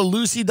listeners, go to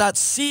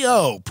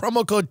lucy.co,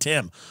 promo code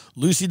Tim.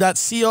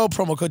 Lucy.co,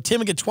 promo code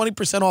Tim, and get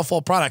 20% off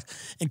all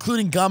products,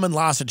 including gum and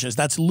lozenges.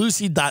 That's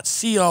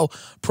lucy.co,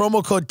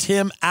 promo code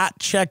Tim at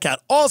checkout.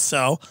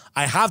 Also,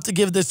 I have to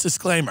give this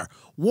disclaimer.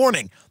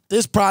 Warning,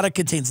 this product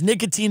contains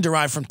nicotine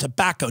derived from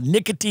tobacco.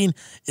 Nicotine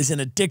is an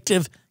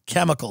addictive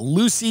chemical.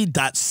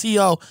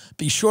 Lucy.co.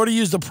 Be sure to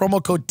use the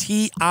promo code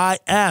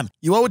TIM.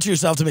 You owe it to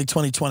yourself to make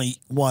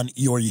 2021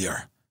 your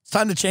year. It's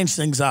time to change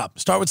things up.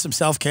 Start with some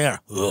self-care.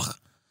 Ugh.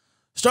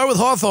 Start with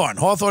Hawthorne.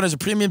 Hawthorne is a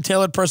premium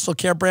tailored personal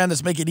care brand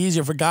that's making it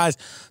easier for guys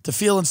to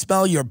feel and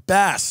smell your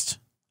best.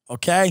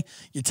 Okay?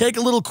 You take a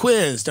little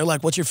quiz. They're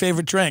like, what's your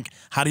favorite drink?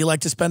 How do you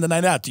like to spend the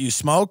night out? Do you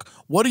smoke?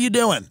 What are you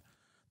doing?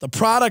 The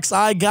products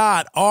I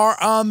got are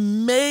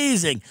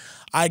amazing.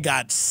 I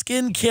got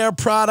skincare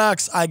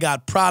products. I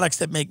got products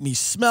that make me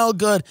smell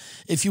good.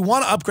 If you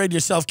want to upgrade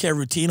your self-care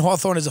routine,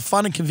 Hawthorne is a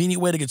fun and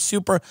convenient way to get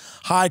super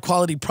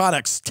high-quality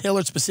products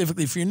tailored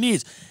specifically for your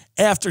needs.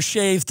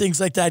 Aftershave,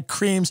 things like that,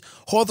 creams.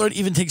 Hawthorne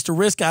even takes the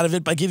risk out of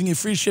it by giving you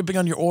free shipping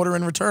on your order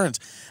and returns.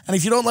 And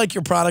if you don't like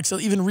your products,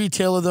 they'll even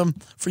retailer them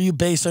for you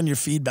based on your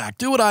feedback.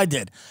 Do what I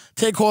did.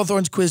 Take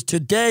Hawthorne's quiz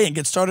today and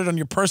get started on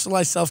your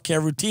personalized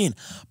self-care routine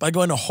by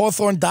going to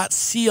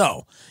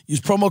hawthorne.co.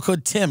 Use promo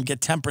code TIM.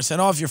 Get 10%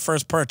 off your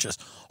first purchase.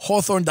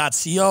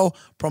 Hawthorne.co,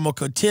 promo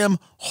code TIM.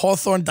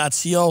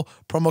 Hawthorne.co,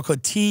 promo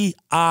code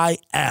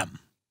TIM.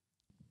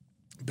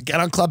 But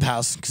get on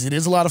Clubhouse because it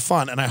is a lot of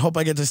fun, and I hope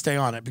I get to stay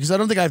on it because I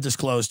don't think I've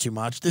disclosed too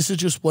much. This is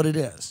just what it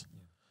is.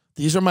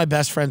 These are my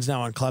best friends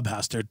now on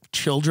Clubhouse. They're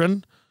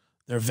children.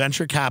 They're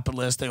venture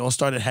capitalists. They all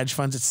started hedge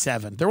funds at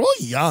 7. They're all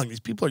young. These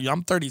people are young.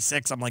 I'm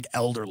 36. I'm like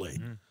elderly.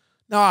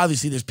 Now,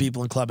 obviously, there's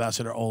people in Clubhouse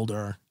that are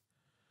older.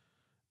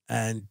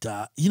 And,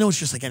 you know, it's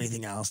just like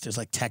anything else. There's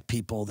like tech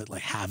people that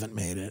like haven't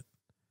made it.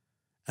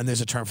 And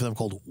there's a term for them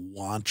called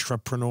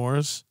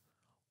wantrepreneurs.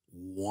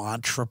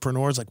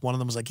 Wantrepreneurs. Like one of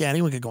them was like, yeah,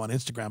 anyone could go on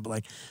Instagram, but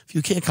like if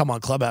you can't come on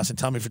Clubhouse and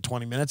tell me for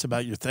 20 minutes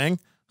about your thing,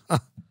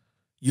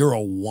 you're a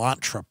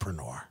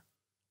wantrepreneur.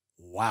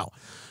 Wow.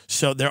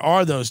 So there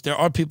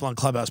are people on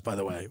Clubhouse, by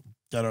the way,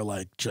 that are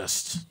like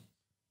just,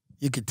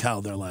 you could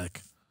tell they're like,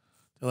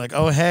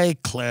 oh, hey,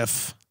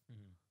 Cliff,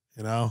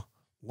 you know,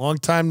 long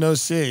time no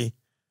see,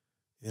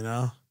 you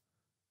know,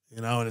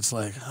 and it's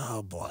like,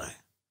 oh boy.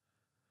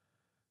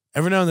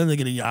 Every now and then they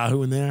get a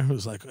Yahoo in there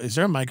who's like, is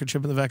there a microchip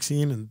in the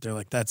vaccine? And they're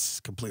like, that's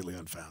completely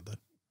unfounded.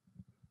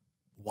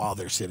 While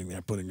they're sitting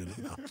there putting it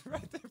in.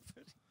 Right there.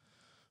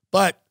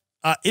 But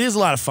it is a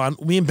lot of fun.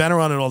 Me and Ben are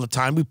on it all the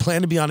time. We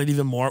plan to be on it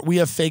even more. We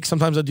have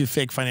sometimes I do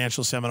fake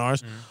financial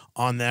seminars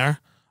on there.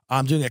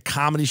 I'm doing a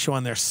comedy show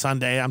on there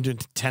Sunday. I'm doing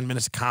 10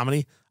 minutes of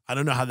comedy. I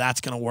don't know how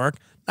that's going to work.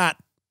 Not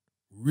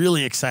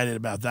really excited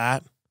about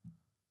that.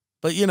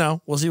 But, you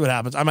know, we'll see what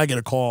happens. I might get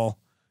a call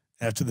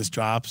after this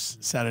drops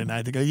Saturday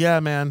night. They go, yeah,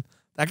 man,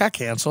 that got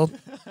canceled.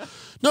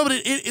 No,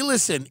 but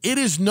listen, it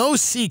is no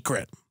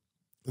secret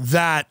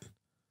that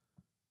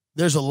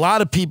there's a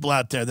lot of people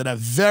out there that have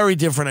very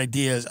different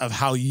ideas of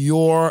how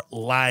your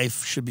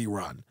life should be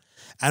run.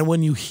 And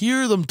when you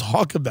hear them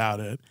talk about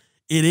it,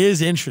 it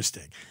is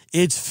interesting.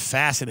 It's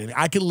fascinating.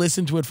 I could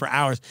listen to it for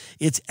hours.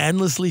 It's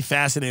endlessly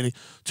fascinating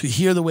to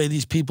hear the way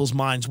these people's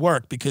minds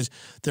work because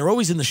they're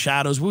always in the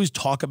shadows. We always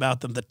talk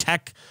about them, the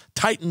tech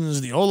titans,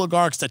 the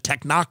oligarchs, the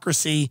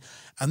technocracy,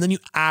 and then you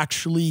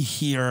actually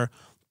hear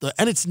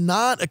and it's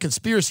not a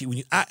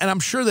conspiracy. And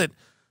I'm sure that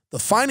the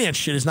finance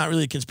shit is not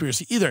really a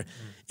conspiracy either.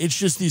 It's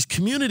just these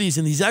communities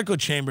in these echo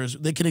chambers.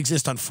 They can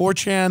exist on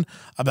 4chan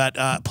about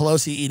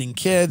Pelosi eating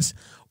kids,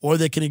 or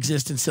they can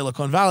exist in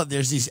Silicon Valley.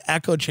 There's these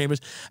echo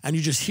chambers, and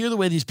you just hear the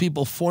way these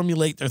people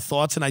formulate their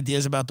thoughts and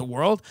ideas about the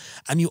world,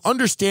 and you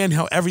understand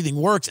how everything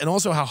works and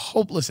also how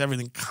hopeless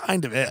everything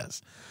kind of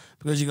is.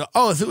 Because you go,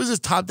 oh, if it was this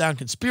top-down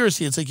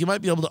conspiracy, it's like you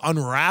might be able to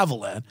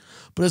unravel it.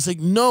 But it's like,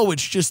 no,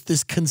 it's just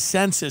this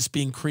consensus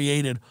being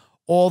created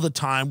all the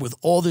time with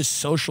all this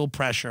social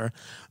pressure.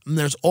 And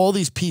there's all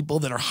these people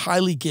that are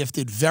highly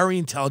gifted, very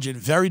intelligent,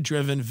 very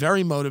driven,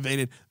 very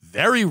motivated,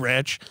 very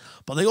rich,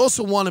 but they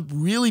also want to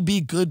really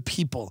be good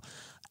people.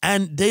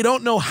 And they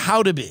don't know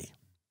how to be.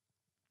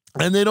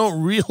 And they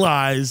don't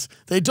realize,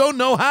 they don't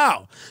know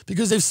how,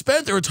 because they've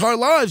spent their entire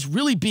lives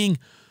really being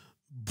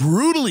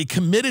brutally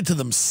committed to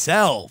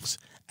themselves.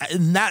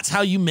 And that's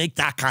how you make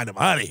that kind of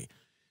money.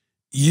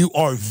 You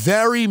are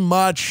very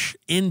much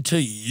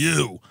into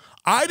you.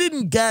 I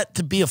didn't get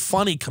to be a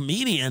funny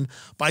comedian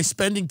by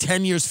spending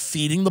 10 years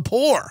feeding the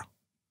poor.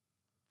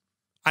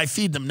 I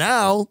feed them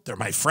now. They're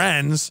my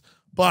friends.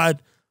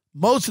 But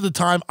most of the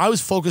time, I was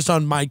focused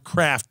on my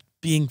craft,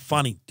 being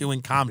funny,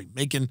 doing comedy,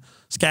 making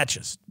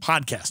sketches,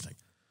 podcasting.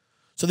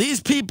 So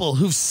these people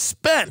who've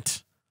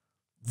spent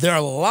their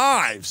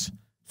lives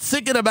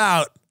thinking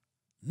about,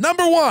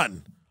 number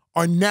one,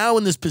 are now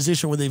in this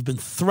position where they've been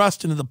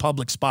thrust into the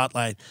public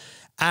spotlight.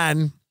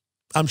 And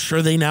I'm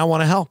sure they now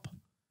want to help.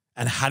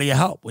 And how do you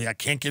help? Well, I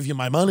can't give you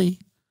my money.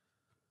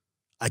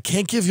 I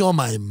can't give you all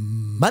my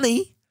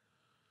money.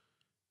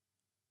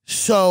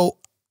 So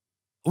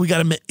we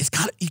got to, it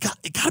got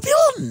to be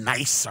a little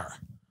nicer.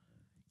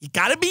 You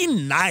got to be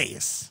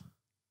nice.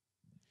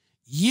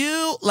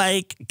 You,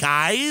 like,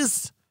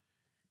 guys,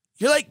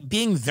 you're, like,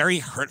 being very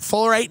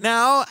hurtful right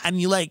now. And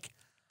you, like,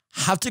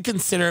 have to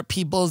consider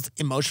people's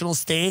emotional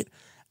state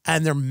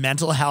and their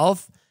mental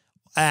health.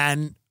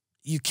 And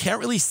you can't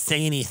really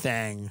say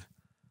anything.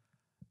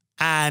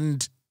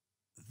 And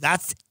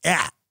that's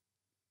it.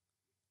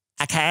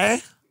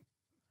 Okay?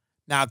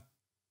 Now,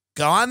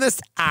 go on this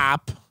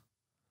app,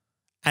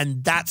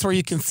 and that's where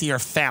you can see your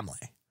family.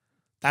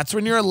 That's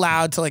when you're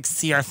allowed to, like,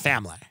 see our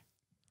family.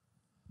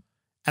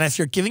 And if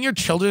you're giving your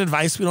children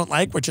advice we don't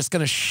like, we're just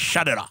going to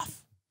shut it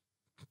off.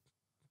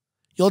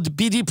 You'll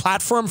be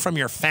deplatformed from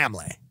your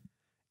family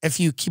if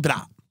you keep it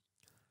up.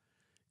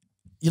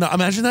 You know,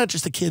 imagine that,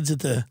 just the kids at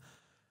the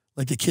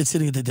kids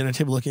sitting at the dinner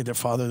table looking at their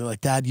father. They're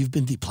like, Dad, you've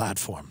been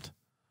deplatformed.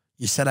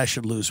 you said I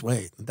should lose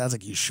weight. And Dad's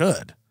like, you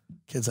should.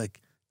 Kid's like,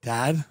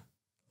 Dad,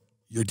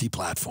 you're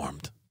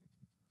deplatformed.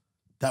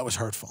 That was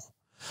hurtful.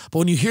 But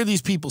when you hear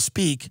these people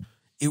speak,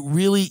 it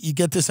really, you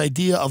get this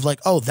idea of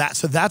like, oh,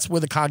 so that's where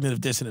the cognitive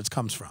dissonance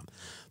comes from.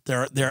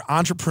 They're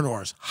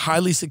entrepreneurs,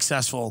 highly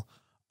successful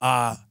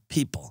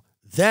people.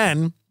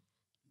 Then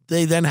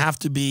they then have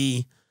to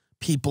be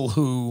people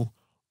who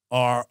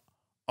are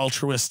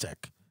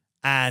altruistic,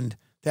 and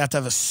they have to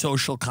have a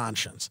social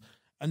conscience.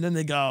 And then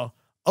they go,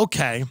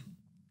 okay,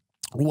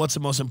 what's the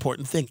most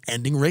important thing?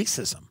 Ending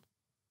racism.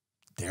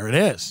 There it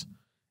is.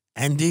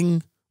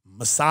 Ending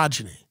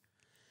misogyny.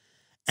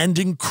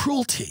 Ending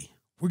cruelty.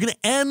 We're going to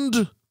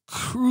end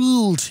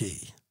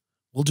cruelty.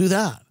 We'll do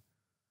that.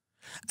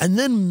 And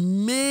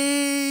then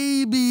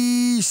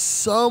maybe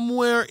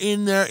somewhere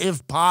in there,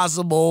 if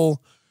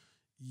possible,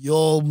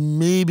 you'll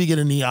maybe get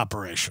a knee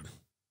operation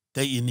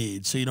that you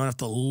need so you don't have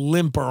to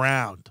limp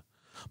around.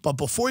 But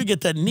before you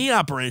get that knee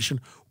operation,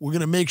 we're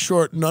going to make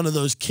sure none of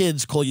those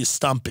kids call you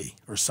Stumpy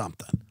or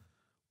something.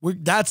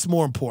 That's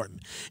more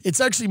important. It's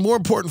actually more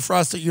important for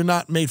us that you're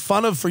not made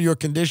fun of for your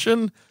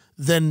condition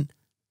than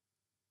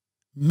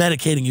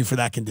medicating you for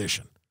that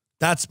condition.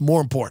 That's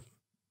more important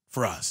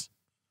for us.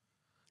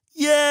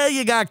 Yeah,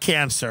 you got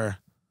cancer,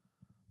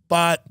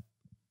 and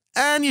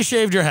you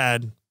shaved your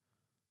head,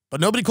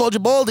 but nobody called you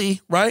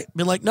Baldy, right?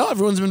 Been like, no,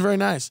 everyone's been very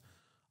nice.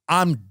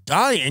 I'm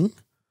dying,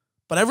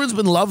 but everyone's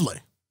been lovely.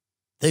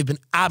 They've been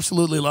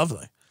absolutely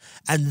lovely.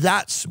 And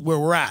that's where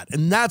we're at.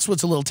 And that's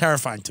what's a little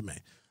terrifying to me.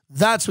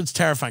 That's what's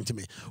terrifying to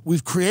me.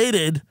 We've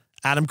created,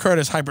 Adam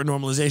Curtis,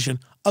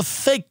 hypernormalization, a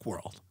fake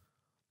world.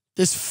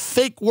 This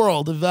fake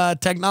world of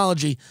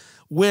technology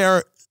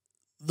where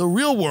the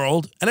real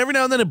world, and every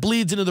now and then it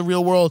bleeds into the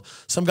real world.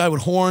 Some guy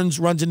with horns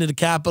runs into the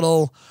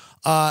Capitol.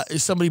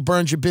 Somebody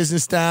burns your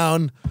business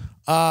down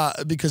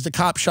because the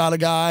cop shot a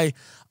guy.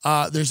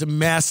 There's a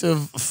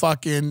massive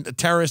fucking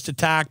terrorist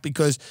attack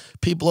because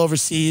people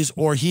overseas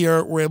or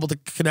here were able to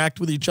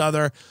connect with each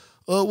other,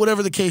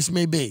 whatever the case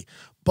may be.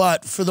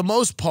 But for the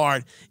most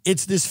part,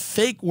 it's this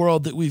fake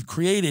world that we've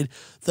created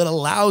that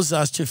allows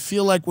us to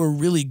feel like we're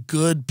really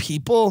good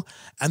people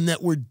and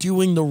that we're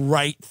doing the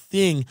right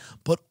thing.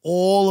 But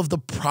all of the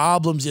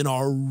problems in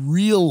our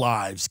real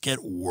lives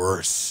get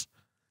worse.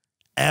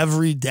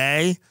 Every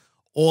day,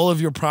 all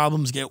of your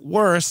problems get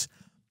worse.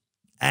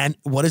 And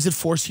what does it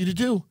force you to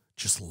do?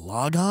 Just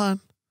log on.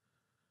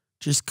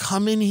 Just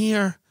come in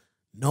here.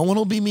 No one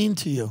will be mean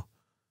to you.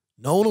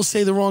 No one will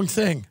say the wrong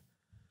thing.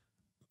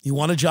 You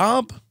want a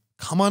job?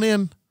 Come on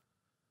in.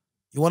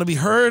 You want to be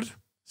heard?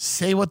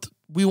 Say what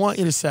we want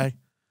you to say.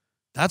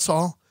 That's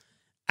all.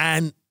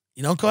 And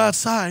you don't go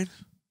outside.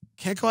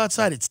 Can't go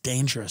outside. It's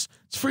dangerous.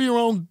 It's for your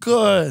own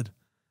good.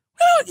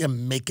 Why aren't you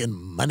making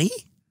money?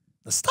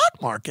 The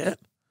stock market.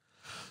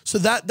 So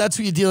that's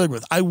what you're dealing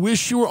with. I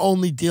wish you were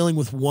only dealing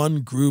with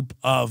one group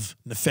of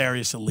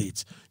nefarious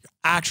elites. You're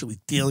actually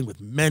dealing with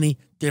many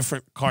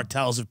different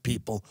cartels of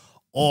people,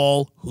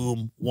 all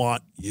whom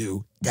want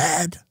you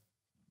dead.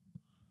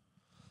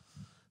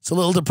 It's a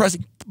little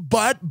depressing,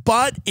 but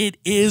it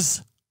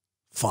is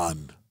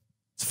fun.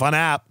 It's a fun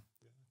app.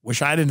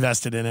 Wish I'd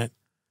invested in it.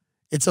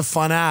 It's a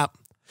fun app.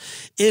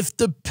 If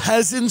the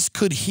peasants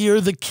could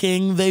hear the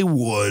king, they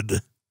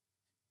would.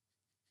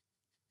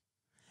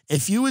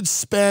 If you had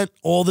spent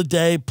all the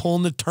day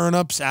pulling the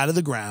turnips out of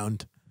the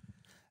ground,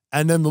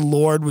 and then the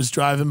Lord was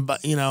driving by,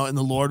 and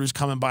the Lord was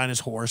coming by on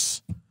his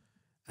horse,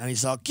 and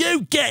he's like,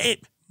 you get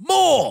it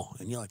more.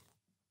 And you're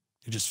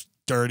just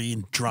dirty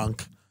and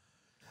drunk.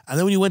 And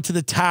then when you went to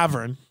the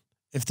tavern,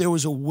 if there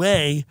was a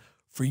way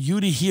for you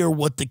to hear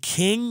what the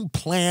king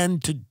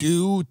planned to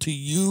do to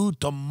you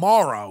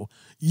tomorrow,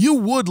 you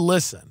would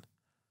listen.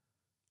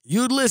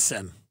 You'd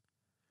listen.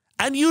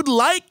 And you'd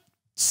like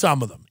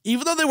some of them.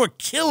 Even though they were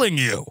killing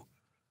you.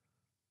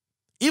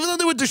 Even though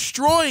they were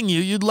destroying you,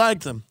 you'd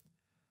like them.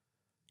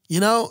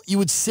 You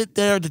would sit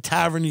there at the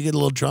tavern, you get a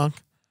little drunk.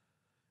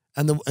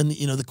 And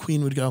the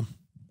queen would go,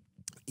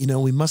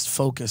 we must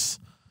focus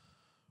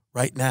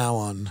right now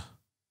on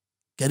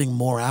getting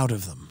more out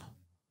of them.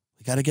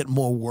 We got to get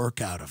more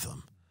work out of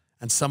them.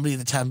 And somebody at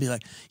the time be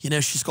like,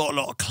 she's got a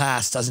lot of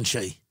class, doesn't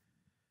she?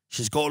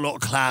 She's got a lot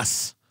of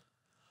class.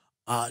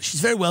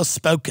 She's very well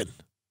spoken.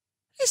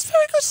 She's a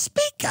very good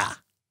speaker.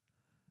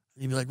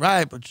 And you'd be like,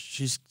 right, but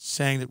she's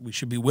saying that we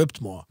should be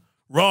whipped more.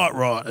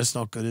 Right. That's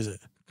not good, is it?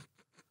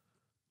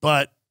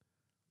 But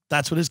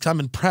that's what it is. I'm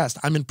impressed.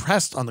 I'm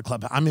impressed on the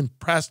club. I'm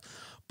impressed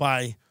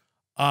by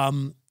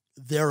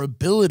their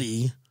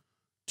ability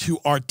to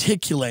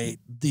articulate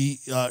the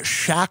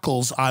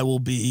shackles I will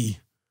be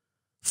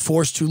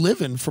forced to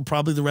live in for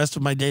probably the rest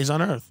of my days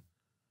on earth.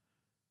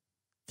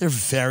 They're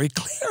very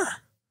clear.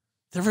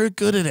 They're very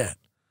good at it.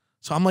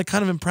 So I'm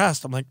kind of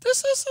impressed. I'm like,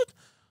 this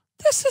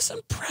is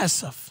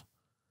impressive.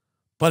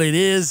 But it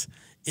is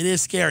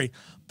scary.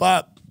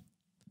 But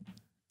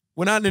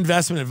we're not an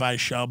investment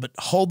advice show, but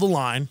hold the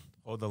line.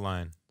 Hold the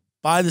line.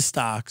 Buy the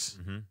stocks.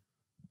 Mm-hmm.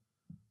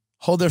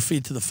 Hold their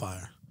feet to the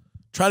fire.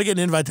 Try to get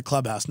an invite to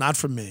Clubhouse, not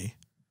from me.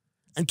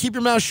 And keep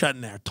your mouth shut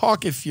in there.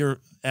 Talk if you're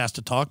asked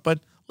to talk, but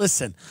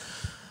listen.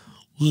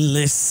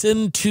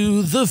 Listen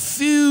to the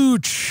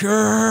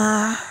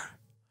future.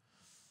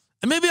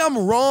 And maybe I'm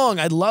wrong.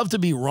 I'd love to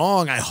be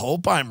wrong. I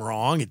hope I'm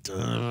wrong. I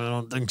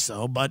don't think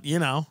so. But, you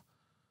know,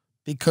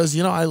 because,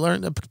 you know, I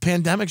learned that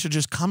pandemics are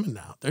just coming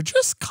now. They're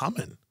just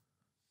coming.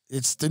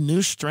 It's the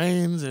new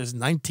strains. There's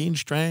 19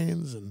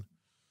 strains. And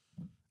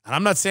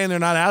I'm not saying they're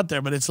not out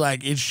there, but it's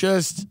like, it's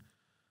just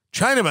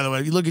China, by the way.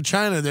 If you look at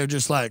China, they're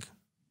just like,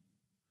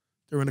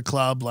 they're in a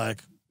club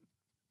like,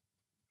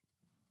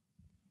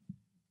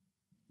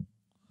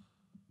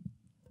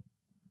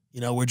 you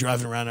know, we're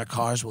driving around our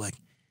cars. We're like,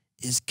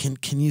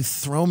 can you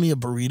throw me a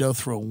burrito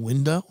through a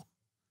window?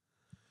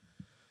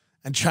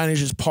 And China's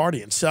just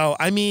partying. So,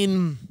 I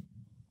mean,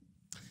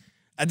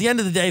 at the end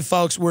of the day,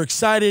 folks, we're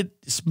excited.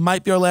 This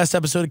might be our last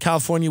episode of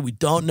California. We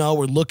don't know.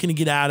 We're looking to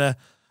get out of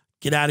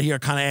here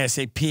kind of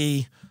ASAP.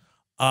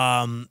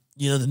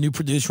 You know, the new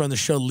producer on the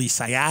show, Lee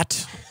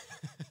Sayat,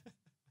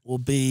 will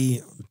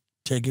be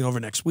taking over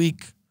next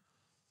week.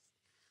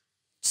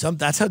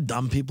 That's how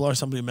dumb people are.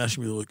 Somebody messaged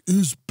me, like,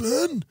 is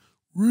Ben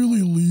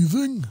really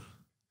leaving?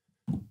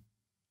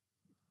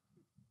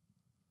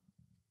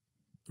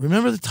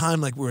 Remember the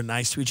time like we were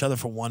nice to each other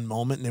for one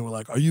moment and they were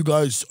like,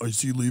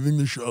 is he leaving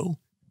the show?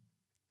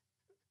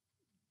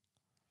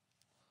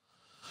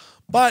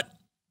 But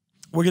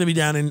we're gonna be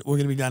down in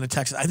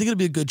Texas. I think it'll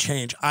be a good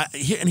change.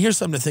 Here's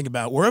something to think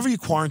about. Wherever you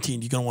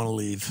quarantine, you're gonna want to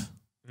leave.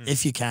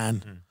 If you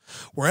can.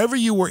 Wherever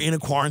you were in a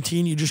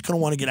quarantine, you're just gonna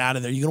want to get out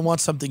of there. You're gonna want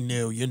something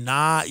new.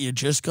 You're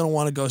just gonna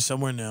want to go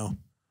somewhere new.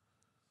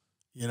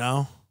 You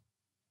know?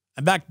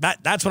 And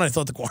that's when I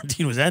thought the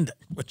quarantine was ending,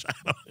 which I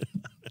don't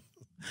know.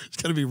 It's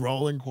going to be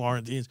rolling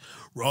quarantines,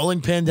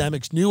 rolling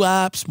pandemics, new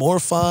apps, more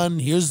fun.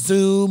 Here's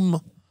Zoom.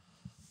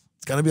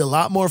 It's going to be a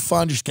lot more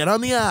fun. Just get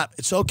on the app.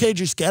 It's okay.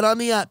 Just get on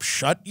the app.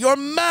 Shut your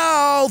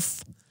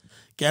mouth.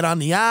 Get on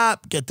the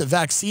app. Get the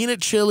vaccine at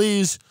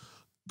Chili's.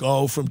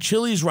 Go from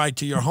Chili's right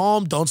to your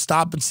home. Don't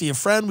stop and see a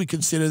friend. We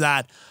consider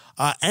that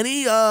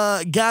any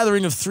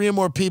gathering of 3 or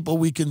more people,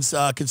 we can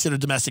consider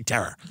domestic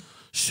terror.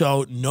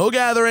 So no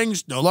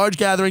gatherings, no large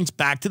gatherings,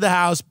 back to the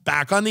house,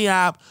 back on the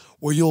app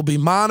where you'll be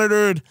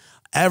monitored.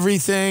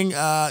 Everything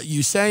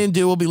you say and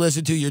do will be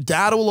listened to. Your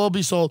data will all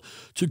be sold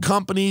to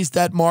companies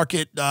that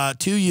market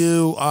to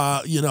you,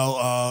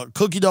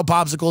 cookie dough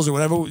popsicles or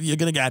whatever you're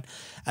going to get.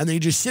 And then you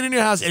just sit in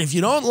your house. And if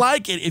you don't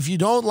like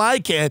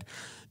it,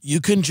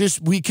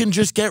 we can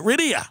just get rid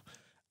of you.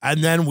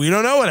 And then we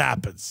don't know what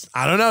happens.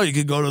 I don't know. You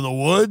could go to the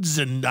woods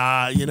and,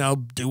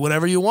 do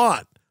whatever you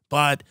want.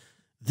 But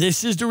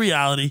this is the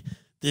reality.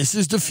 This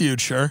is the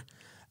future.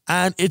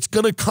 And it's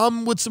going to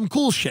come with some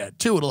cool shit,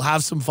 too. It'll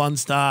have some fun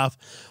stuff.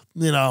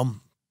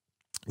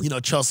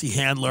 Chelsea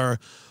Handler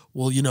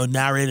will,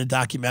 narrate a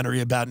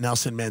documentary about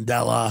Nelson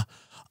Mandela.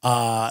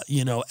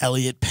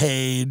 Elliot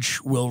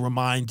Page will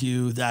remind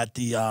you that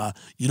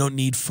you don't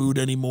need food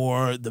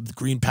anymore. The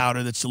green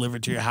powder that's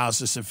delivered to your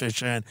house is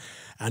sufficient.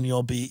 And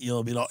you'll be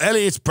like,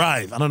 Elliot's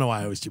brave. I don't know why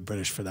I always do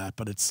British for that,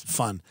 but it's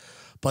fun.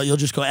 But you'll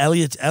just go,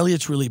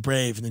 Elliot's really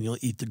brave. And then you'll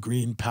eat the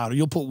green powder.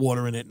 You'll put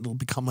water in it and it'll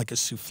become like a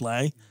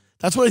souffle.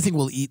 That's what I think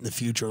we'll eat in the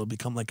future. It'll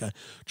become like an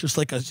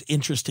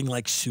interesting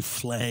like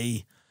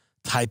souffle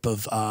type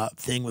of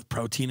thing with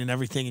protein and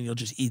everything, and you'll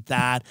just eat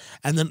that.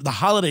 And then the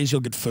holidays,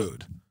 you'll get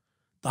food.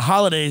 The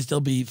holidays,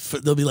 they'll be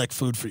like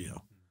food for you.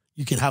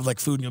 You can have like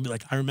food, and you'll be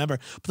like, I remember.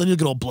 But then you'll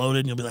get all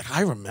bloated, and you'll be like,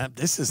 I remember.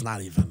 This is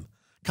not even.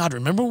 God,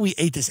 remember when we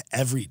ate this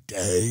every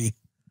day?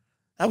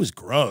 That was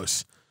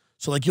gross.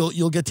 So like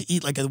you'll get to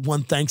eat like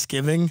one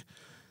Thanksgiving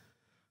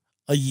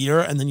a year,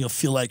 and then you'll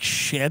feel like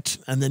shit,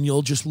 and then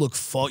you'll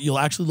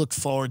actually look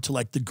forward to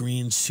like the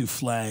green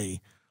souffle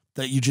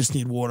that you just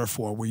need water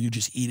for, where you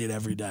just eat it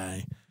every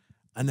day.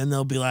 And then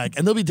there'll be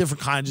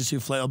different kinds of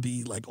souffle. It'll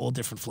be like all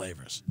different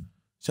flavors.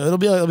 So it'll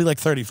be like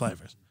 30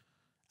 flavors.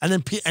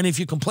 And if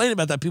you complain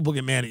about that, people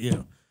get mad at you.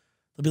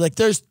 They'll be like,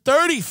 there's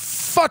 30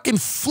 fucking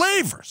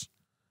flavors.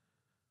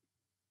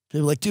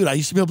 They'll be like, dude, I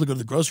used to be able to go to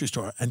the grocery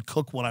store and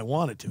cook what I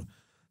wanted to.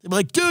 They'll be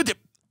like, dude,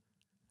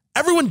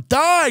 everyone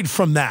died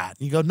from that.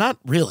 And you go, not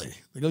really.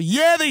 They go,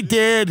 yeah, they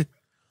did.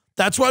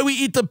 That's why we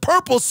eat the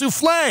purple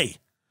souffle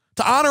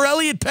to honor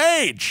Elliot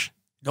Page.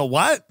 You go,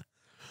 what?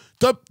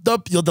 They'll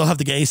have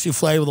the gay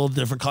souffle with all the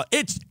different colors.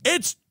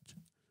 It's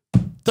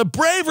the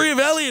bravery of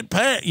Elliot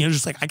Page. You're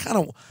just like,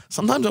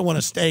 sometimes I want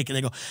a steak. And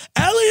they go,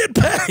 Elliot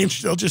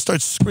Page. They'll just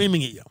start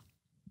screaming at you.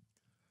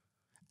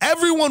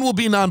 Everyone will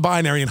be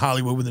non-binary in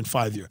Hollywood within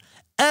 5 years.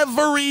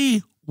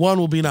 Everyone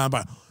will be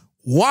non-binary.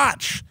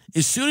 Watch.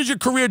 As soon as your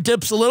career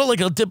dips a little, like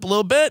it'll dip a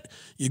little bit,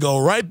 you go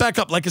right back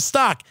up like a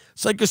stock.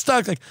 It's like a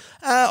stock, like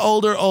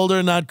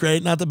older, not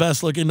great, not the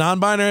best looking,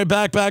 non-binary,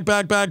 back.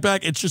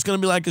 It's just going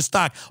to be like a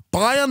stock.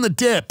 Buy on the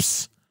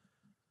dips.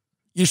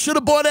 You should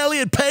have bought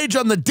Elliot Page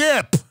on the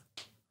dip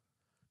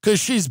because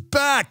she's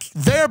back.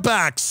 They're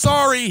back.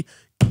 Sorry.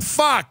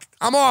 Fuck.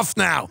 I'm off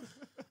now.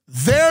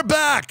 They're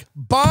back.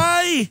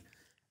 Buy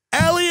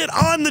Elliot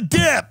on the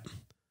dip.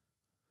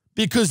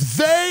 Because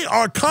they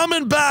are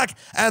coming back,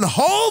 and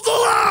hold the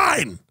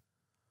line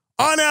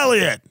on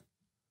Elliot.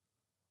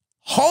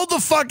 Hold the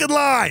fucking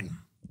line.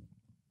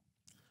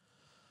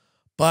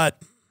 But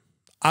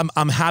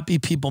I'm happy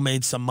people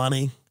made some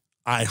money.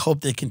 I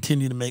hope they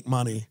continue to make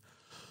money.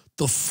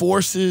 The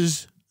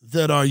forces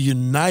that are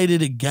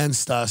united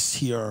against us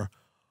here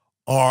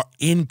are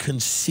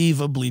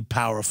inconceivably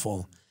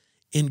powerful,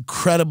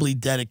 incredibly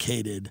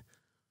dedicated,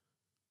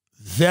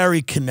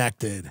 very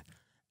connected.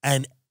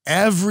 And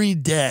every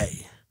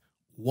day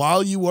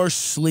while you are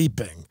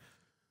sleeping,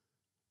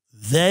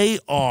 they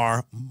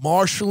are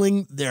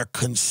marshaling their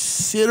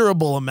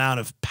considerable amount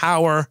of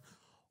power,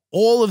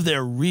 all of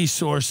their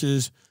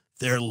resources,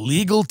 their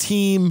legal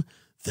team,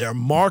 their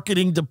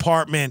marketing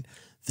department,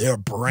 their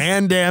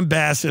brand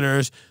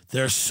ambassadors,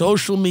 their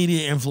social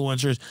media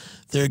influencers.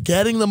 They're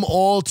getting them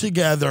all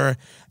together,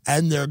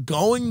 and they're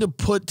going to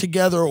put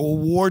together a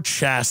war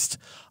chest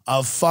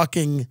of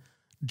fucking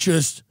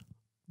just,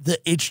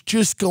 it's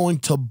just going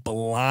to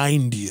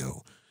blind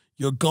you.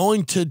 You're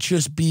going to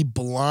just be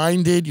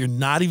blinded. You're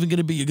not even going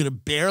to be, you're going to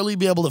barely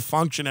be able to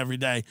function every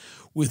day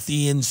with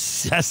the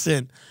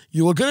incessant,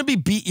 you're going to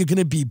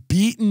be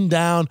beaten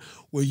down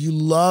where you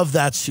love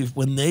that soup.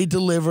 When they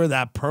deliver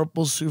that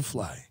purple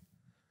souffle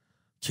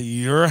to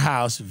your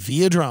house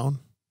via drone,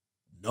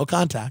 no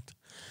contact,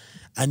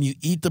 and you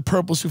eat the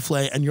purple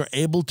souffle and you're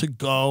able to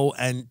go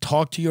and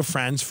talk to your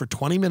friends for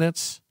 20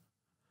 minutes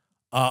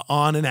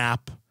on an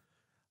app.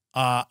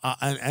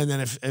 And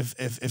then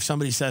if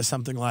somebody says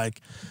something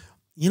like,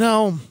 you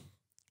know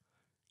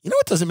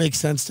what doesn't make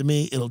sense to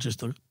me? It'll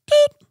just,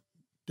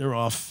 they're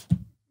off.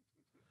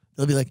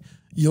 They'll be like,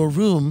 your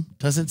room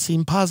doesn't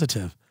seem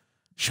positive.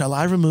 Shall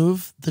I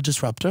remove the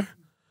disruptor?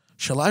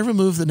 Shall I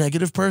remove the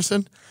negative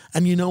person?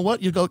 And you know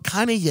what? You go,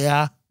 kind of,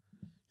 yeah.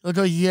 You'll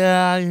go,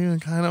 yeah, you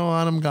kind of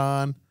want them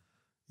gone.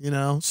 You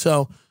know?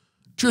 So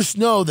just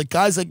know that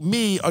guys like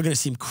me are going to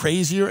seem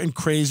crazier and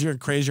crazier and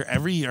crazier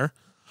every year.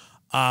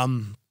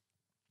 And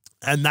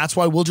that's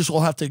why we'll just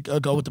all have to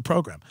go with the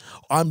program.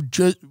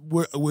 You're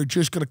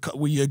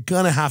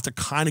gonna have to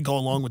kind of go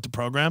along with the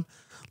program.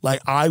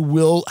 Like, I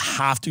will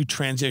have to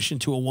transition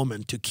to a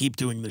woman to keep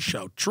doing the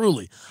show.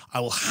 Truly,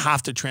 I will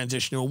have to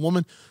transition to a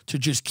woman to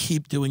just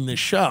keep doing this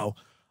show.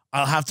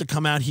 I'll have to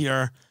come out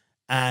here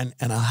and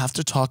I'll have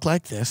to talk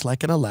like this,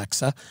 like an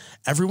Alexa.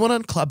 Everyone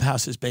on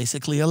Clubhouse is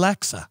basically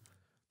Alexa.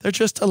 They're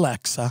just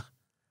Alexa.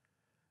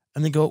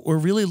 And they go, what we're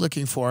really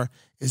looking for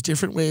is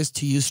different ways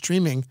to use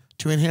streaming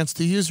to enhance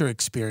the user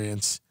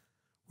experience.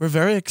 We're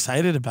very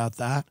excited about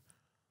that.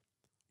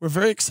 We're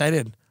very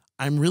excited.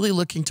 I'm really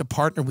looking to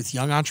partner with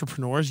young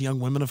entrepreneurs, young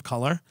women of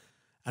color,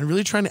 and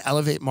really trying to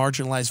elevate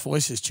marginalized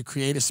voices to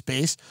create a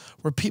space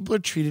where people are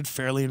treated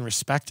fairly and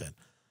respected.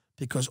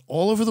 Because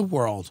all over the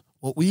world,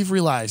 what we've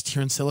realized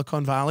here in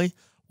Silicon Valley,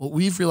 what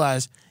we've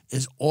realized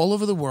is all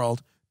over the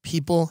world,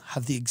 people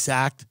have the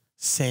exact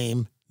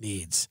same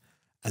needs.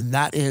 And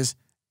that is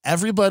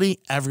everybody,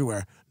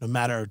 everywhere, no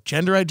matter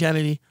gender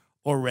identity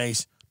or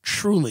race,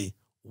 truly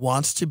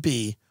wants to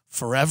be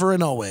forever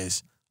and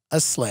always a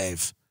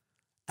slave.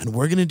 And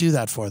we're going to do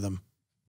that for them.